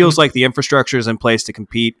 Like it feels like the infrastructure is in place to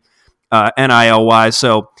compete, NIL wise.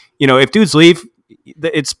 So, if dudes leave,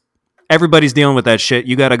 everybody's dealing with that shit.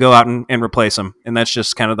 You got to go out and replace them. And that's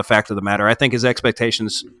just kind of the fact of the matter. I think his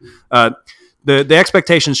expectations, the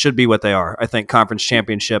expectations should be what they are. I think conference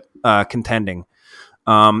championship contending.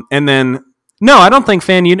 And then, no, I don't think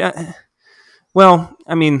fan unit. Well,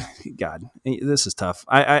 God, this is tough.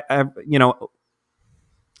 I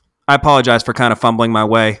apologize for kind of fumbling my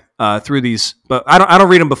way through these, but I don't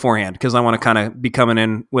read them beforehand because I want to kind of be coming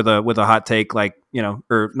in with a hot take, like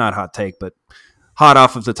or not hot take, but hot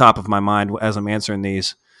off of the top of my mind as I'm answering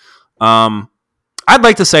these. I'd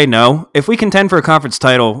like to say no. If we contend for a conference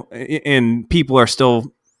title and people are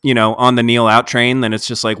still, on the Neil out train, then it's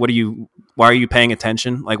just like, why are you paying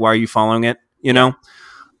attention? Like, why are you following it?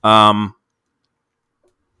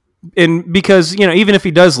 And because, even if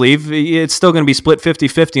he does leave, it's still going to be split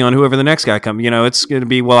 50-50 on whoever the next guy comes. It's going to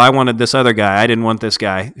be, well, I wanted this other guy. I didn't want this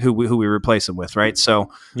guy who we replace him with, right?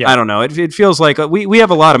 So, yeah. I don't know. It feels like we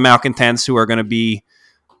have a lot of malcontents who are going to be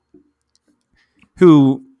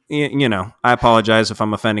I apologize if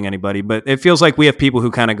I'm offending anybody, but it feels like we have people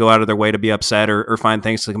who kind of go out of their way to be upset or find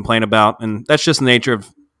things to complain about. And that's just the nature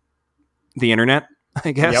of the internet,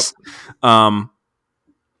 I guess. Yep.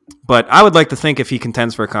 But I would like to think if he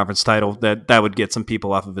contends for a conference title, that would get some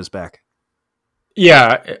people off of his back.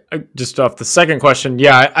 Yeah, just off the second question,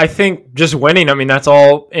 yeah, I think just winning, that's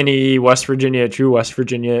all any true West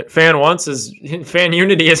Virginia fan wants is fan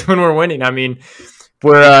unity is when we're winning.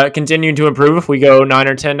 we're continuing to improve. If we go 9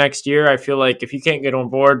 or 10 next year, I feel like if you can't get on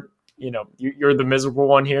board, you're the miserable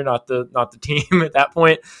one here, not the team at that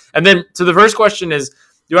point. And then, so the first question is,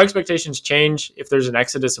 do expectations change if there's an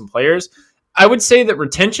exodus in players? I would say that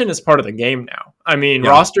retention is part of the game now. I mean,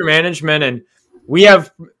 roster management, and we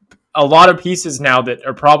have a lot of pieces now that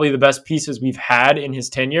are probably the best pieces we've had in his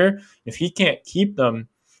tenure. If he can't keep them,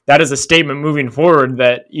 that is a statement moving forward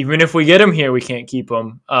that even if we get him here, we can't keep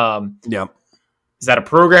him. Is that a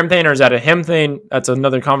program thing or is that a him thing? That's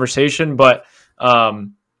another conversation. But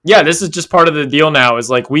this is just part of the deal now, is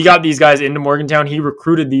like, we got these guys into Morgantown. He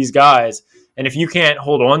recruited these guys. And if you can't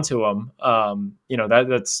hold on to them,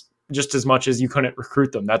 that's just as much as you couldn't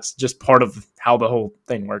recruit them. That's just part of how the whole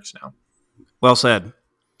thing works now. Well said.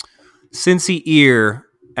 Cincy Ear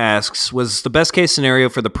asks, was the best case scenario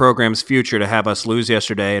for the program's future to have us lose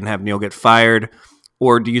yesterday and have Neil get fired?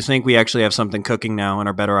 Or do you think we actually have something cooking now and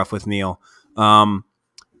are better off with Neil? No,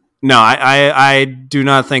 I do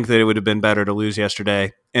not think that it would have been better to lose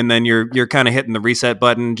yesterday. And then you're kind of hitting the reset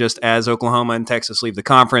button just as Oklahoma and Texas leave the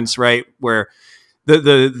conference, right? Where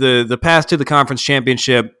the path to the conference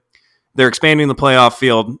championship, they're expanding the playoff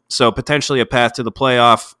field, so potentially a path to the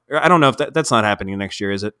playoff. I don't know if that's not happening next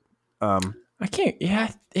year, is it? I can't.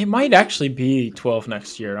 Yeah, it might actually be 12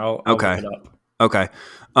 next year. I'll look it up. Okay.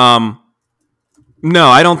 No,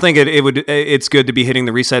 I don't think it would. It's good to be hitting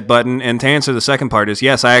the reset button. And to answer the second part is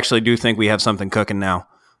yes, I actually do think we have something cooking now.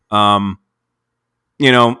 And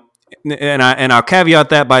I'll caveat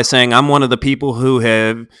that by saying I'm one of the people who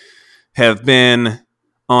have been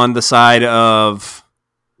on the side of,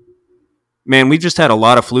 man, we've just had a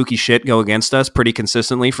lot of fluky shit go against us pretty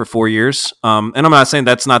consistently for 4 years. And I'm not saying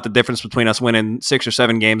that's not the difference between us winning 6 or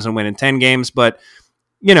 7 games and winning 10 games, but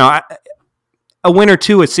a win or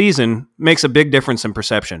two a season makes a big difference in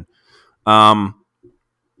perception. And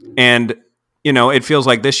it feels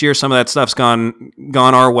like this year some of that stuff's gone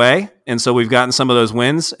our way, and so we've gotten some of those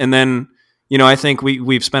wins. And then I think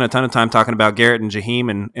we've spent a ton of time talking about Garrett and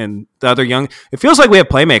Jaheim and the other young. It feels like we have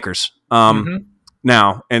playmakers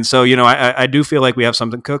now, and so I do feel like we have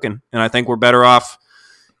something cooking, and I think we're better off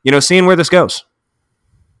seeing where this goes.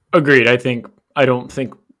 Agreed. I don't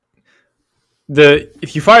think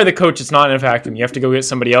if you fire the coach, it's not in a vacuum. You have to go get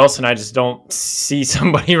somebody else, and I just don't see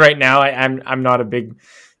somebody right now. I'm not a big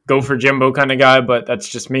go for Jimbo kind of guy, but that's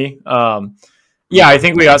just me. I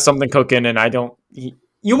think we got something cooking, and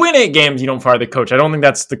you win 8 games, you don't fire the coach. I don't think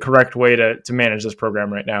that's the correct way to manage this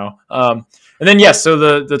program right now. And then, yes, so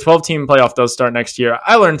the 12-team playoff does start next year.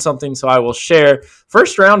 I learned something, so I will share.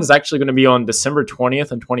 First round is actually going to be on December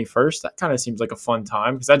 20th and 21st. That kind of seems like a fun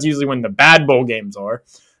time because that's usually when the bad bowl games are.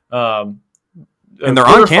 And they're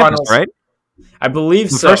on campus, right? I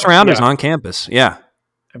believe so. The first round is on campus, yeah.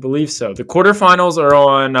 I believe so. The quarterfinals are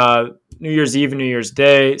on New Year's Eve and New Year's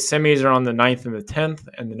Day. Semis are on the 9th and the 10th,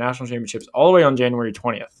 and the national championships all the way on January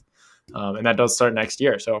 20th. And that does start next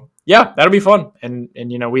year. So, yeah, that'll be fun. And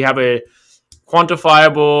we have a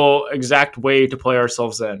quantifiable, exact way to play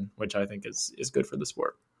ourselves in, which I think is good for the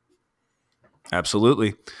sport.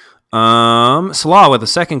 Absolutely. Salah with a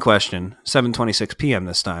second question, 7:26 p.m.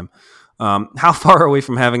 this time. How far are we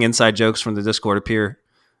from having inside jokes from the Discord appear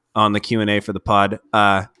on the Q&A for the pod?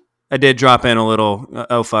 I did drop in a little,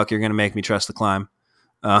 oh, fuck, you're going to make me trust the climb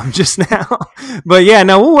just now. But, yeah,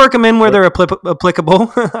 no, we'll work them in where they're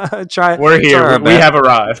applicable. We're here. We have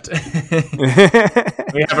arrived. We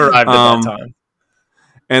have arrived at that time.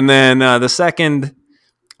 And then the second,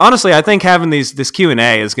 honestly, I think having this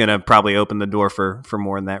Q&A is going to probably open the door for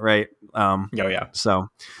more than that, right? Yeah. So,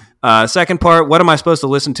 second part, what am I supposed to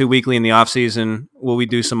listen to weekly in the off season? Will we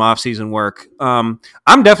do some off season work? I'm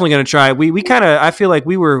definitely going to try. We kind of, I feel like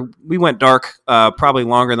we went dark, probably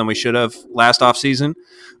longer than we should have last off season.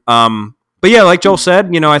 But yeah, like Joel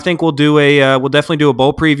said, I think we'll definitely do a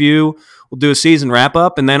bowl preview. We'll do a season wrap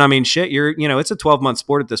up. And then, I mean, shit, it's a 12-month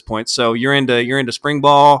sport at this point. So you're into spring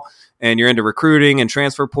ball and you're into recruiting and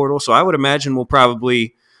transfer portal. So I would imagine we'll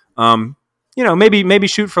probably, maybe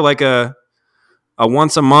shoot for like a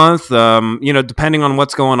once a month, depending on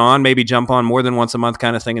what's going on, maybe jump on more than once a month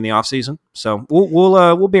kind of thing in the off season. So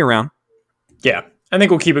we'll be around. Yeah, I think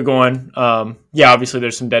we'll keep it going. Obviously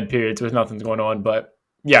there's some dead periods with nothing going on, but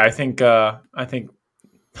yeah, I think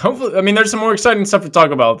hopefully, I mean, there's some more exciting stuff to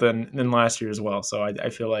talk about than last year as well. So I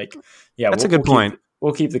feel like, that's a good point.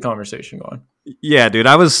 We'll keep the conversation going. Yeah, dude.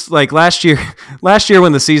 I was like last year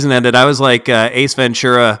when the season ended, I was like Ace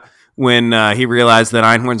Ventura when he realized that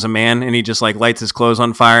Einhorn's a man and he just like lights his clothes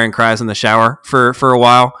on fire and cries in the shower for a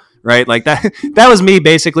while, right? Like that was me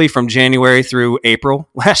basically from January through April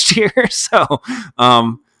last year. So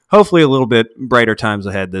hopefully a little bit brighter times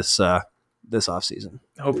ahead this this offseason.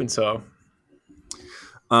 Hoping so.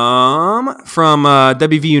 From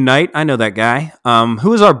WV Unite, I know that guy.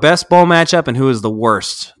 Who is our best bowl matchup and who is the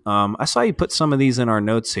worst? I saw you put some of these in our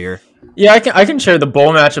notes here. Yeah, I can share the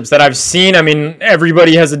bowl matchups that I've seen. I mean,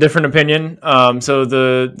 everybody has a different opinion. So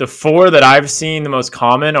the four that I've seen the most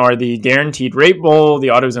common are the Guaranteed Rate Bowl, the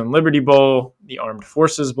AutoZone Liberty Bowl, the Armed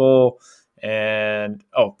Forces Bowl, and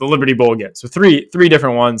the Liberty Bowl again. So three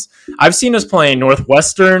different ones. I've seen us playing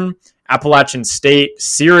Northwestern, Appalachian State,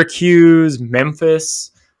 Syracuse,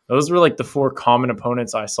 Memphis. Those were like the four common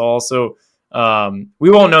opponents I saw. So we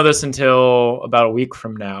won't know this until about a week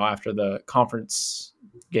from now after the conference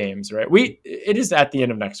games, right? It is at the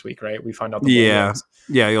end of next week, right? We find out the games.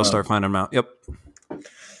 Yeah, you'll start finding them out. Yep.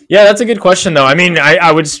 Yeah, that's a good question, though. I mean,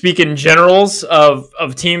 I would speak in generals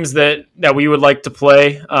of teams that we would like to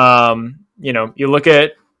play. You look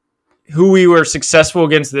at who we were successful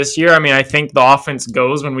against this year. I mean, I think the offense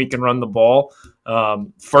goes when we can run the ball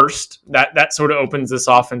first. That sort of opens this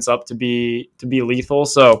offense up to be lethal.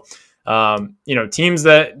 So, teams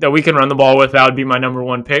that we can run the ball with, that would be my number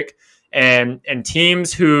one pick. And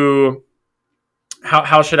teams who,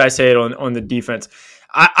 how should I say it on the defense?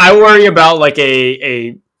 I worry about like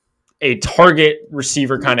a target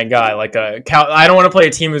receiver kind of guy, like I don't want to play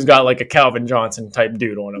a team who's got like a Calvin Johnson type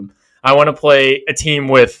dude on him. I want to play a team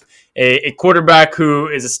with a quarterback who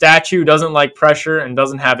is a statue, doesn't like pressure, and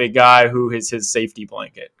doesn't have a guy who is his safety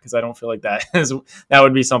blanket, because I don't feel like that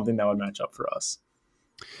would be something that would match up for us.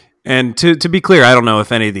 And to be clear, I don't know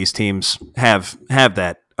if any of these teams have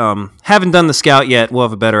that. Haven't done the scout yet. We'll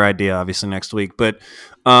have a better idea, obviously, next week. But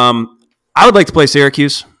I would like to play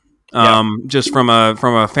Syracuse. Just from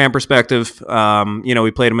a fan perspective,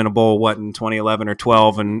 we played them in a bowl, in 2011 or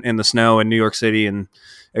 12, and in the snow in New York City and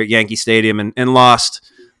at Yankee Stadium and lost.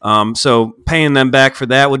 So paying them back for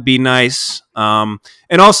that would be nice. And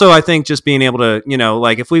also I think just being able to,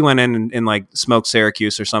 like if we went in and like smoked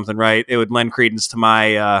Syracuse or something, right, it would lend credence to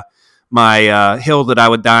my hill that I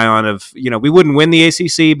would die on of, we wouldn't win the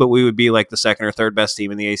ACC, but we would be like the second or third best team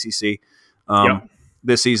in the ACC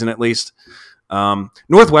this season at least.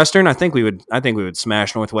 Northwestern, I think we would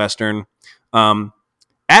smash Northwestern.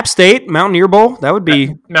 App State, Mountaineer Bowl, that would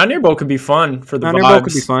be... Mountaineer Bowl could be fun for the Mountaineer vibes. Bowl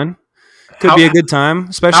could be fun. Could be a good time,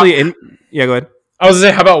 especially Yeah, go ahead. I was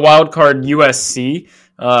going to say, how about wild card USC,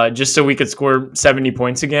 just so we could score 70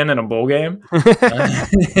 points again in a bowl game? They're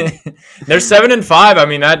 7-5. I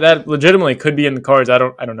mean, that legitimately could be in the cards. I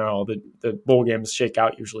don't know how the bowl games shake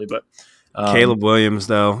out usually, but... Caleb Williams,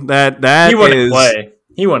 though, that he wouldn't play.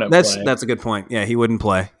 He wouldn't play. That's a good point. Yeah, he wouldn't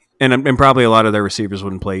play. And probably a lot of their receivers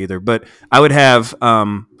wouldn't play either. But I would have,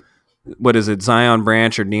 what is it, Zion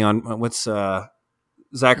Branch or Neon? What's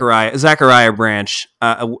Zachariah Branch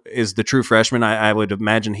is the true freshman. I would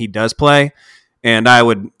imagine he does play. And I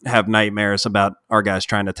would have nightmares about our guys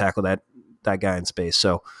trying to tackle that guy in space.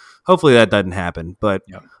 So hopefully that doesn't happen. But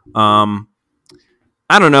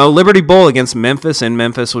I don't know. Liberty Bowl against Memphis, and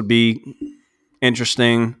Memphis would be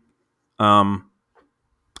interesting.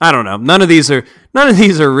 I don't know. None of these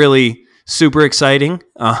are really super exciting,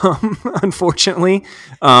 unfortunately.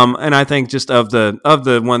 And I think just of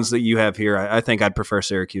the ones that you have here, I think I'd prefer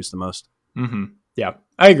Syracuse the most. Mm-hmm. Yeah,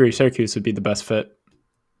 I agree. Syracuse would be the best fit.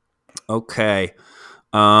 Okay.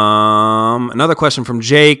 Another question from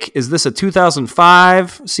Jake: is this a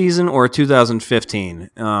 2005 season or a 2015?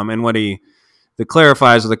 And what the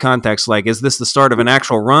clarifies or the context, like, is this the start of an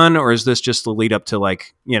actual run, or is this just the lead up to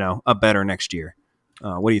a better next year?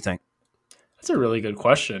 What do you think? That's a really good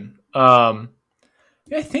question. I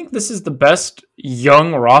think this is the best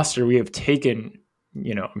young roster we have taken.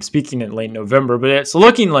 I'm speaking in late November, but it's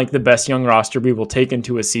looking like the best young roster we will take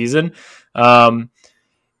into a season.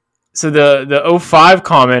 So the 05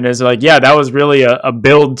 comment is like, yeah, that was really a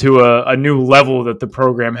build to a new level that the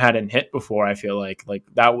program hadn't hit before. I feel like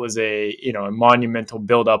that was a monumental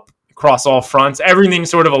build up across all fronts. Everything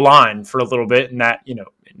sort of aligned for a little bit, and that,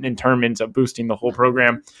 in turn ends up boosting the whole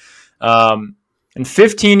program. And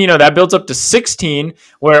 15, that builds up to 16,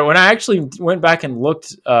 where when I actually went back and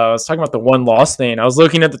looked, I was talking about the one loss thing. I was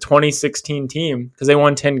looking at the 2016 team because they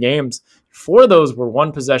won 10 games. 4 of those were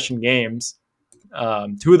one possession games.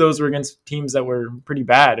 2 of those were against teams that were pretty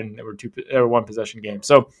bad, and they were one possession games.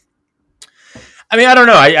 So, I mean, I don't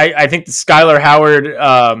know. I think the Skylar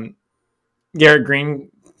Howard, Garrett Green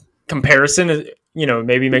comparison is,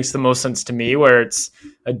 maybe makes the most sense to me, where it's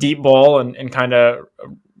a deep ball and kind of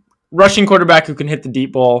rushing quarterback who can hit the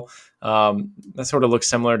deep ball. That sort of looks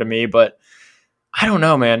similar to me, but I don't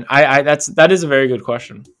know, man. That is a very good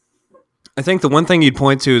question. I think the one thing you'd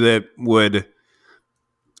point to that would,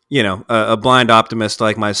 a blind optimist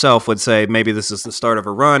like myself would say maybe this is the start of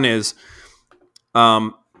a run is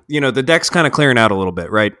The deck's kind of clearing out a little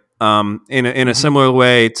bit, right? In a similar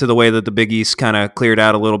way to the way that the Big East kind of cleared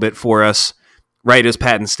out a little bit for us, right as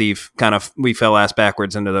Pat and Steve we fell ass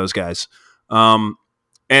backwards into those guys.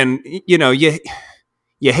 And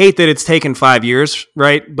you hate that it's taken 5 years,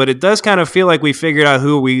 right? But it does kind of feel like we figured out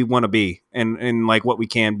who we want to be and like what we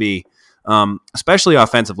can be, especially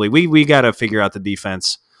offensively. We got to figure out the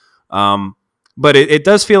defense. But it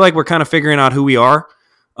does feel like we're kind of figuring out who we are,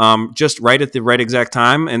 just right at the right exact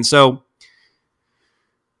time. And so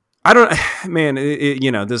I don't, man,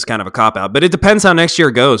 this is kind of a cop out, but it depends how next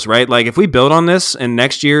year goes, right? Like if we build on this and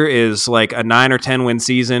next year is like a 9 or 10 win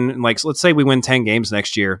season, like let's say we win 10 games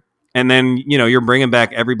next year, and then, you're bringing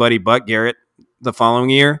back everybody but Garrett the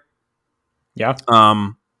following year. Yeah.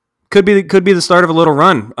 Could be the start of a little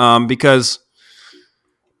run, because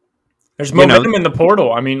there's momentum in the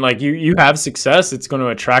portal. I mean, like you have success, it's going to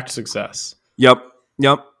attract success. Yep.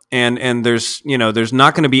 And there's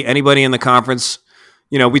not going to be anybody in the conference.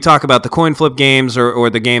 We talk about the coin flip games or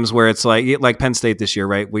the games where it's like Penn State this year,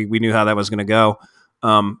 right? We knew how that was going to go.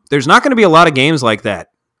 There's not going to be a lot of games like that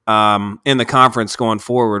in the conference going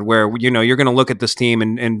forward where, you're going to look at this team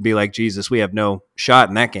and be like, Jesus, we have no shot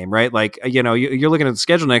in that game, right? Like, you're looking at the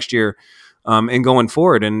schedule next year and going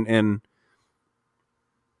forward. And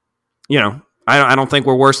I don't think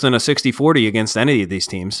we're worse than a 60-40 against any of these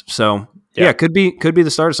teams. So, yeah, could be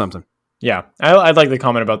the start of something. Yeah, I'd like the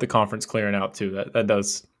comment about the conference clearing out too. That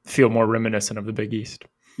does feel more reminiscent of the Big East.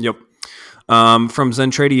 Yep. From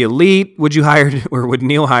Zentrady Elite, would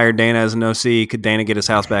Neil hire Dana as an OC? Could Dana get his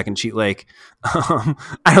house back in Cheat Lake? I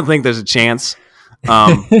don't think there's a chance.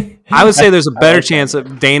 I would say there's a better chance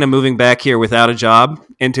of Dana moving back here without a job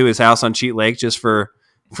into his house on Cheat Lake just for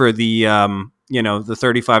the the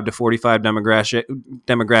 35 to 45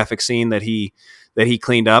 demographic scene that he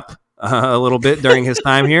cleaned up a little bit during his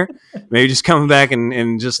time here. Maybe just coming back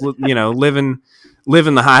and just living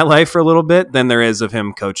the high life for a little bit than there is of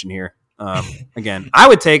him coaching here. Again, I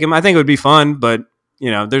would take him. I think it would be fun, but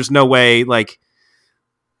there's no way like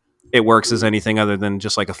it works as anything other than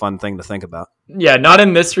just like a fun thing to think about. Yeah, not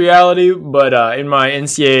in this reality, but in my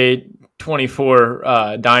NCAA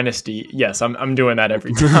 24 dynasty, yes, I'm doing that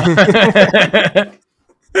every time.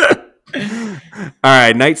 All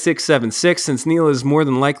right, Knight 676. Since Neil is more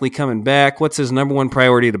than likely coming back, what's his number one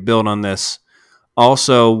priority to build on this?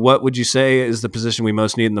 Also, what would you say is the position we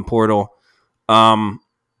most need in the portal?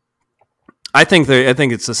 I think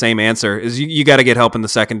it's the same answer. Is you got to get help in the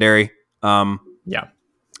secondary. Yeah,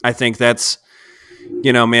 I think that's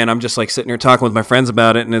man. I'm just like sitting here talking with my friends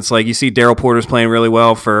about it, and it's like you see Daryl Porter's playing really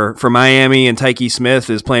well for Miami, and Tyke Smith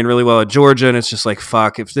is playing really well at Georgia, and it's just like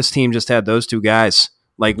fuck. If this team just had those two guys,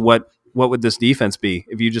 like what would this defense be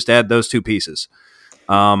if you just add those two pieces?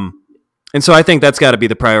 And so I think that's got to be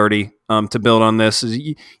the priority to build on this. Is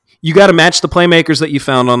you got to match the playmakers that you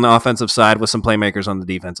found on the offensive side with some playmakers on the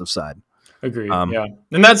defensive side. Agreed. Yeah,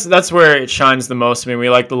 and that's where it shines the most. I mean, we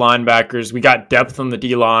like the linebackers. We got depth on the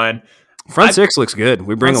D line. Front six looks good.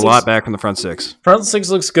 We bring a lot back from the front six. Front six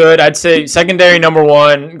looks good. I'd say secondary number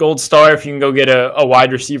one, gold star. If you can go get a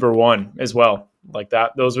wide receiver one as well, like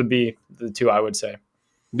that. Those would be the two I would say.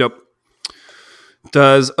 Yep.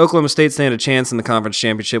 Does Oklahoma State stand a chance in the conference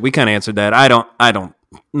championship? We kind of answered that. I don't.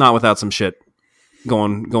 Not without some shit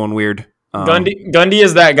going weird. Gundy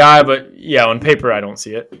is that guy, but yeah, on paper I don't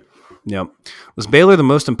see it. Yep. Was Baylor the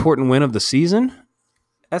most important win of the season?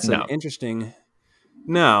 That's No. an interesting.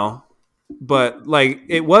 No, but like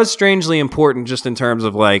it was strangely important just in terms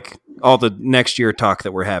of like all the next year talk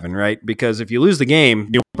that we're having, right? Because if you lose the game,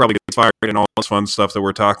 you'll probably get fired and all this fun stuff that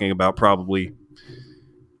we're talking about probably.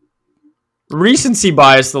 Recency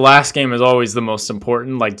bias, the last game is always the most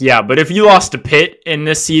important. Like, yeah, but if you lost to Pitt in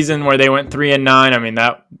this season where they went 3-9, I mean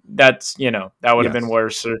that's that would have been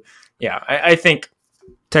worse. Or yeah, I think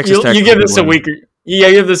Texas Tech you give this a week.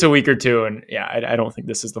 Give this a week or two, and yeah, I don't think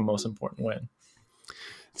this is the most important win.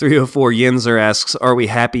 304 Yinzer asks, "Are we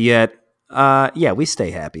happy yet?" Yeah, we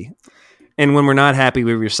stay happy, and when we're not happy,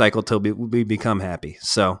 we recycle till we become happy.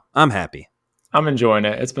 So I'm happy. I'm enjoying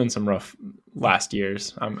it. It's been some rough last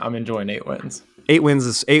years. I'm enjoying 8 wins. 8 wins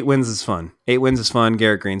is fun. 8 wins is fun.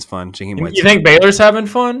 Garrett Green's fun. You think Baylor's having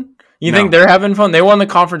fun? You think they're having fun? They won the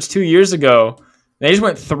conference 2 years ago. They just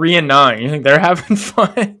went 3-9. You think they're having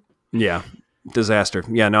fun? Yeah, disaster.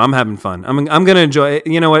 Yeah, no, I'm having fun. I'm gonna enjoy it.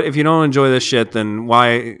 You know what? If you don't enjoy this shit, then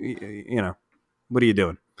why? What are you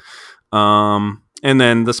doing? And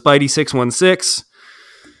then the Spidey 616.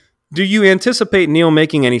 Do you anticipate Neil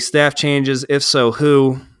making any staff changes? If so,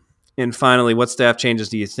 who? And finally, what staff changes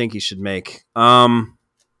do you think he should make? I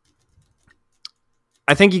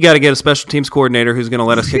think you got to get a special teams coordinator who's going to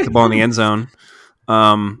let us kick the ball in the end zone.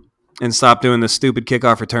 and stop doing this stupid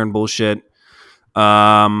kickoff return bullshit.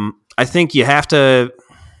 I think you have to.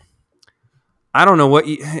 I don't know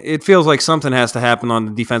it feels like something has to happen on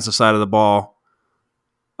the defensive side of the ball.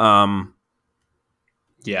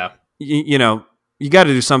 Yeah. You know, you got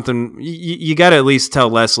to do something. You got to at least tell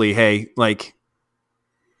Leslie, hey, like,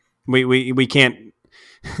 we can't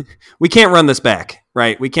we can't run this back,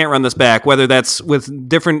 right? We can't run this back, whether that's with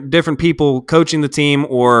different people coaching the team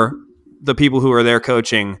or the people who are there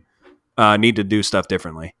coaching need to do stuff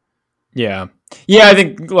differently. Yeah. Yeah, I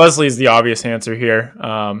think Leslie is the obvious answer here.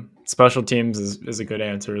 Special teams is a good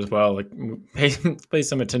answer as well. Like pay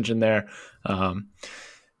some attention there.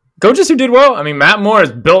 Coaches who did well. I mean, Matt Moore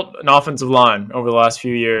has built an offensive line over the last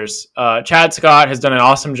few years. Chad Scott has done an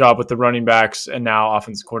awesome job with the running backs and now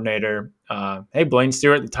offensive coordinator. Hey, Blaine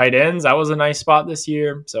Stewart, the tight ends, that was a nice spot this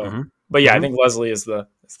year. So, But yeah, I think Leslie is the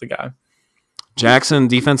guy. Jackson,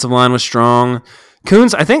 defensive line was strong.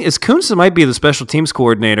 Coons, I think Coons might be the special teams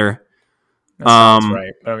coordinator. That sounds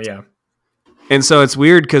right. Yeah. And so it's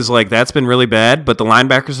weird because like that's been really bad, but the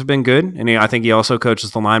linebackers have been good, and I think he also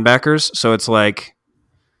coaches the linebackers. So it's like,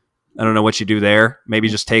 I don't know what you do there. Maybe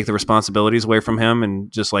just take the responsibilities away from him and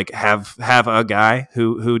just like have a guy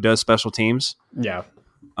who does special teams. Yeah.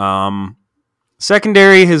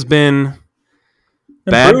 Secondary has been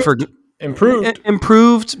bad for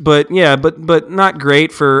improved, but yeah, but not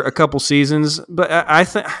great for a couple seasons. But I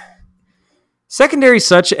think secondary is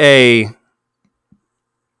such a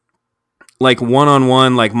like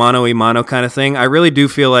one-on-one, like mano-a-mano kind of thing. I really do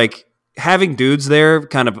feel like having dudes there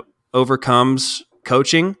kind of overcomes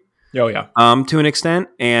coaching. Oh, yeah. To an extent.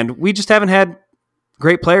 And we just haven't had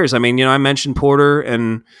great players. I mean, I mentioned Porter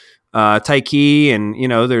and Tyke, and,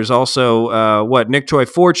 there's also, Nick Troy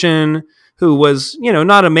Fortune, who was,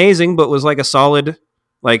 not amazing, but was like a solid,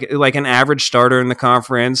 like an average starter in the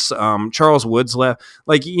conference. Charles Woods left.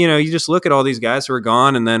 Like, you just look at all these guys who are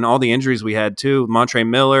gone, and then all the injuries we had too. Montre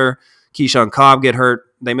Miller, Keyshawn Cobb get hurt.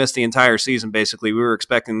 They missed the entire season, basically. We were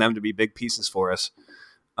expecting them to be big pieces for us.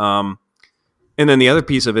 And then the other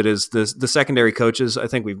piece of it is the secondary coaches. I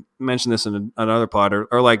think we've mentioned this in another pod,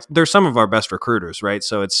 are like, they're some of our best recruiters, right?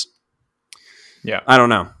 So it's, yeah, I don't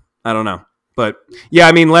know. But yeah,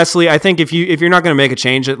 I mean, Leslie, I think if you're not going to make a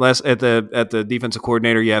change at the defensive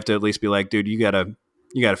coordinator, you have to at least be like, dude, you gotta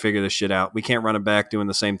figure this shit out. We can't run it back doing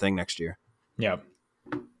the same thing next year. Yeah.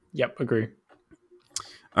 Yep. Agree.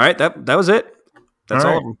 All right. That was it. That's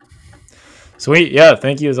all of them. Sweet. Yeah.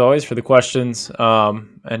 Thank you as always for the questions.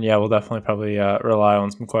 And yeah, we'll definitely probably rely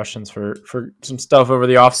on some questions for some stuff over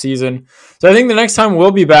the off season. So I think the next time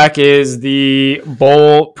we'll be back is the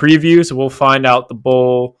bowl preview. So we'll find out the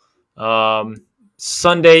bowl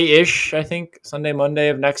Sunday-ish, I think, Sunday, Monday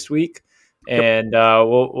of next week. And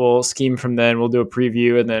we'll scheme from then. We'll do a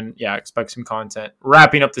preview and then, expect some content.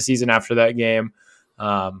 Wrapping up the season after that game.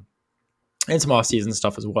 And some off-season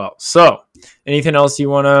stuff as well. So, anything else you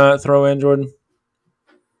want to throw in, Jordan?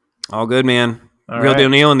 All good, man. Real Deal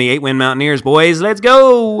Neal and the 8-Win Mountaineers, boys. Let's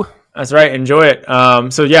go. That's right. Enjoy it.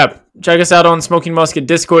 So, check us out on Smoking Musket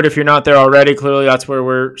Discord if you're not there already. Clearly, that's where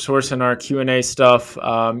we're sourcing our Q&A stuff. You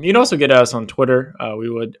can also get us on Twitter. We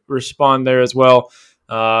would respond there as well.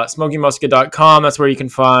 SmokingMusket.com. That's where you can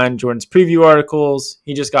find Jordan's preview articles.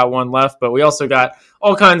 He just got one left, but we also got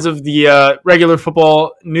all kinds of the regular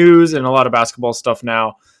football news and a lot of basketball stuff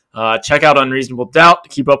now. Check out Unreasonable Doubt to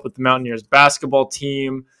keep up with the Mountaineers basketball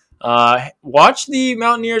team. Watch the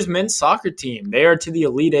Mountaineers men's soccer team. They are to the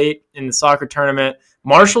Elite Eight in the soccer tournament.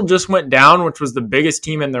 Marshall just went down, which was the biggest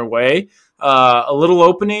team in their way. A little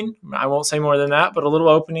opening. I won't say more than that, but a little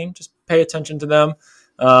opening. Just pay attention to them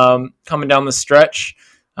coming down the stretch.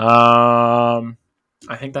 I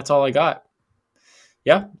think that's all I got.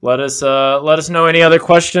 Yeah, let us know any other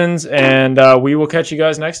questions, and we will catch you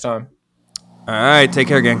guys next time. All right, take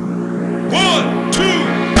care, gang. 1, 2.